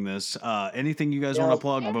doing this. Anything you guys want to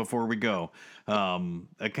plug before we go?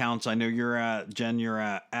 Accounts, I know you're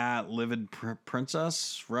at Livid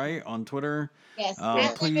Princess, right? On Twitter. Yes,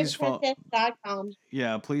 please follow.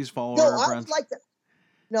 Yeah, please follow No, our I friends. would like to.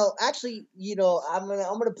 No, actually, I'm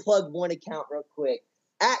gonna plug one account real quick.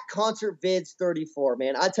 At ConcertVids34,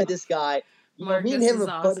 man. I tell this guy, Marcus me and him is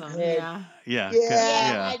are butted awesome. heads. Yeah.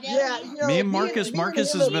 Yeah. Me and Marcus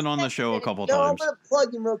has been on the show a couple times. I'm gonna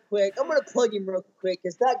plug him real quick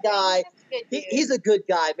because that guy, he's a good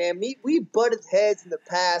guy, man. We butted heads in the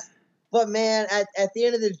past, but man, at the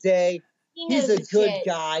end of the day, he's a good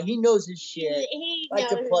guy. He knows his shit. I like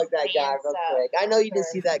to plug that guy real quick. I know you didn't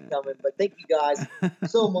see that coming, but thank you guys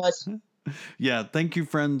so much. Yeah, thank you,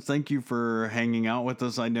 friends. Thank you for hanging out with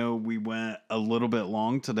us. I know we went a little bit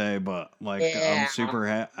long today, but I'm super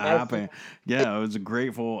happy. Yeah,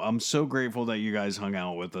 I'm so grateful that you guys hung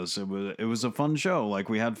out with us. It was a fun show. Like,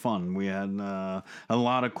 we had fun. We had a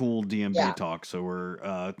lot of cool DMB talk. So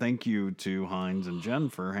we're thank you to Heinz and Jen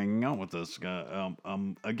for hanging out with us.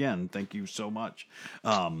 Again, thank you so much.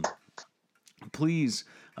 please,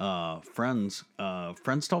 friends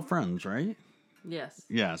tell friends, right? Yes.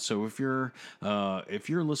 Yeah, so if you're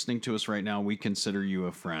listening to us right now, we consider you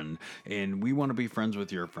a friend, and we want to be friends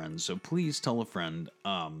with your friends. So please tell a friend.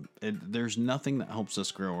 There's nothing that helps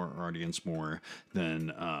us grow our audience more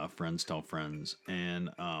than friends tell friends. And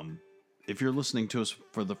if you're listening to us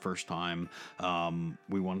for the first time,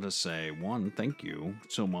 we wanted to say, one, thank you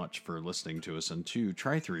so much for listening to us, and two,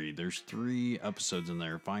 try 3. There's 3 episodes in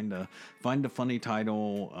there. Find a funny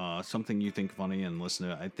title, something you think funny, and listen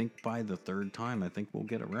to it. I think by the 3rd time, I think we'll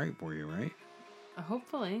get it right for you, right?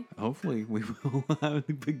 Hopefully. Hopefully we will.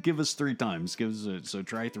 Give us 3 times. So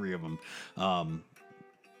try 3 of them.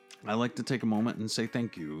 I like to take a moment and say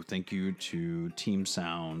thank you. Thank you to Team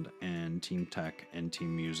Sound and Team Tech and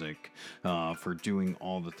Team Music for doing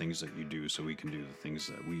all the things that you do so we can do the things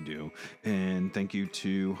that we do. And thank you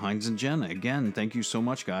to Heinz and Jen. Again, thank you so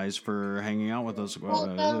much, guys, for hanging out with us.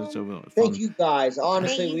 Thank you, guys.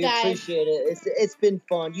 Honestly, you we guys. appreciate it. It's been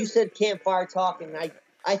fun. You said campfire talk, and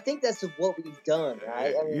I think that's what we've done,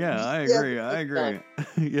 right? I mean, Yeah, I agree. I agree.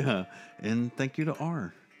 Yeah. And thank you to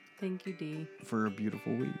R Thank you, Dee. for a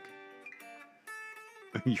beautiful week.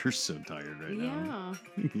 You're so tired right now.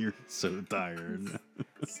 Yeah. You're so tired.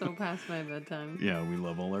 So past my bedtime. Yeah, we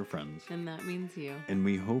love all our friends. And that means you. And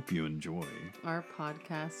we hope you enjoy. Our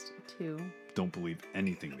podcast, too. Don't believe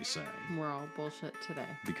anything we say. We're all bullshit today.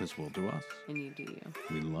 Because we'll do us. And you do you.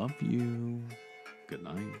 We love you. Good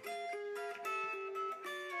night.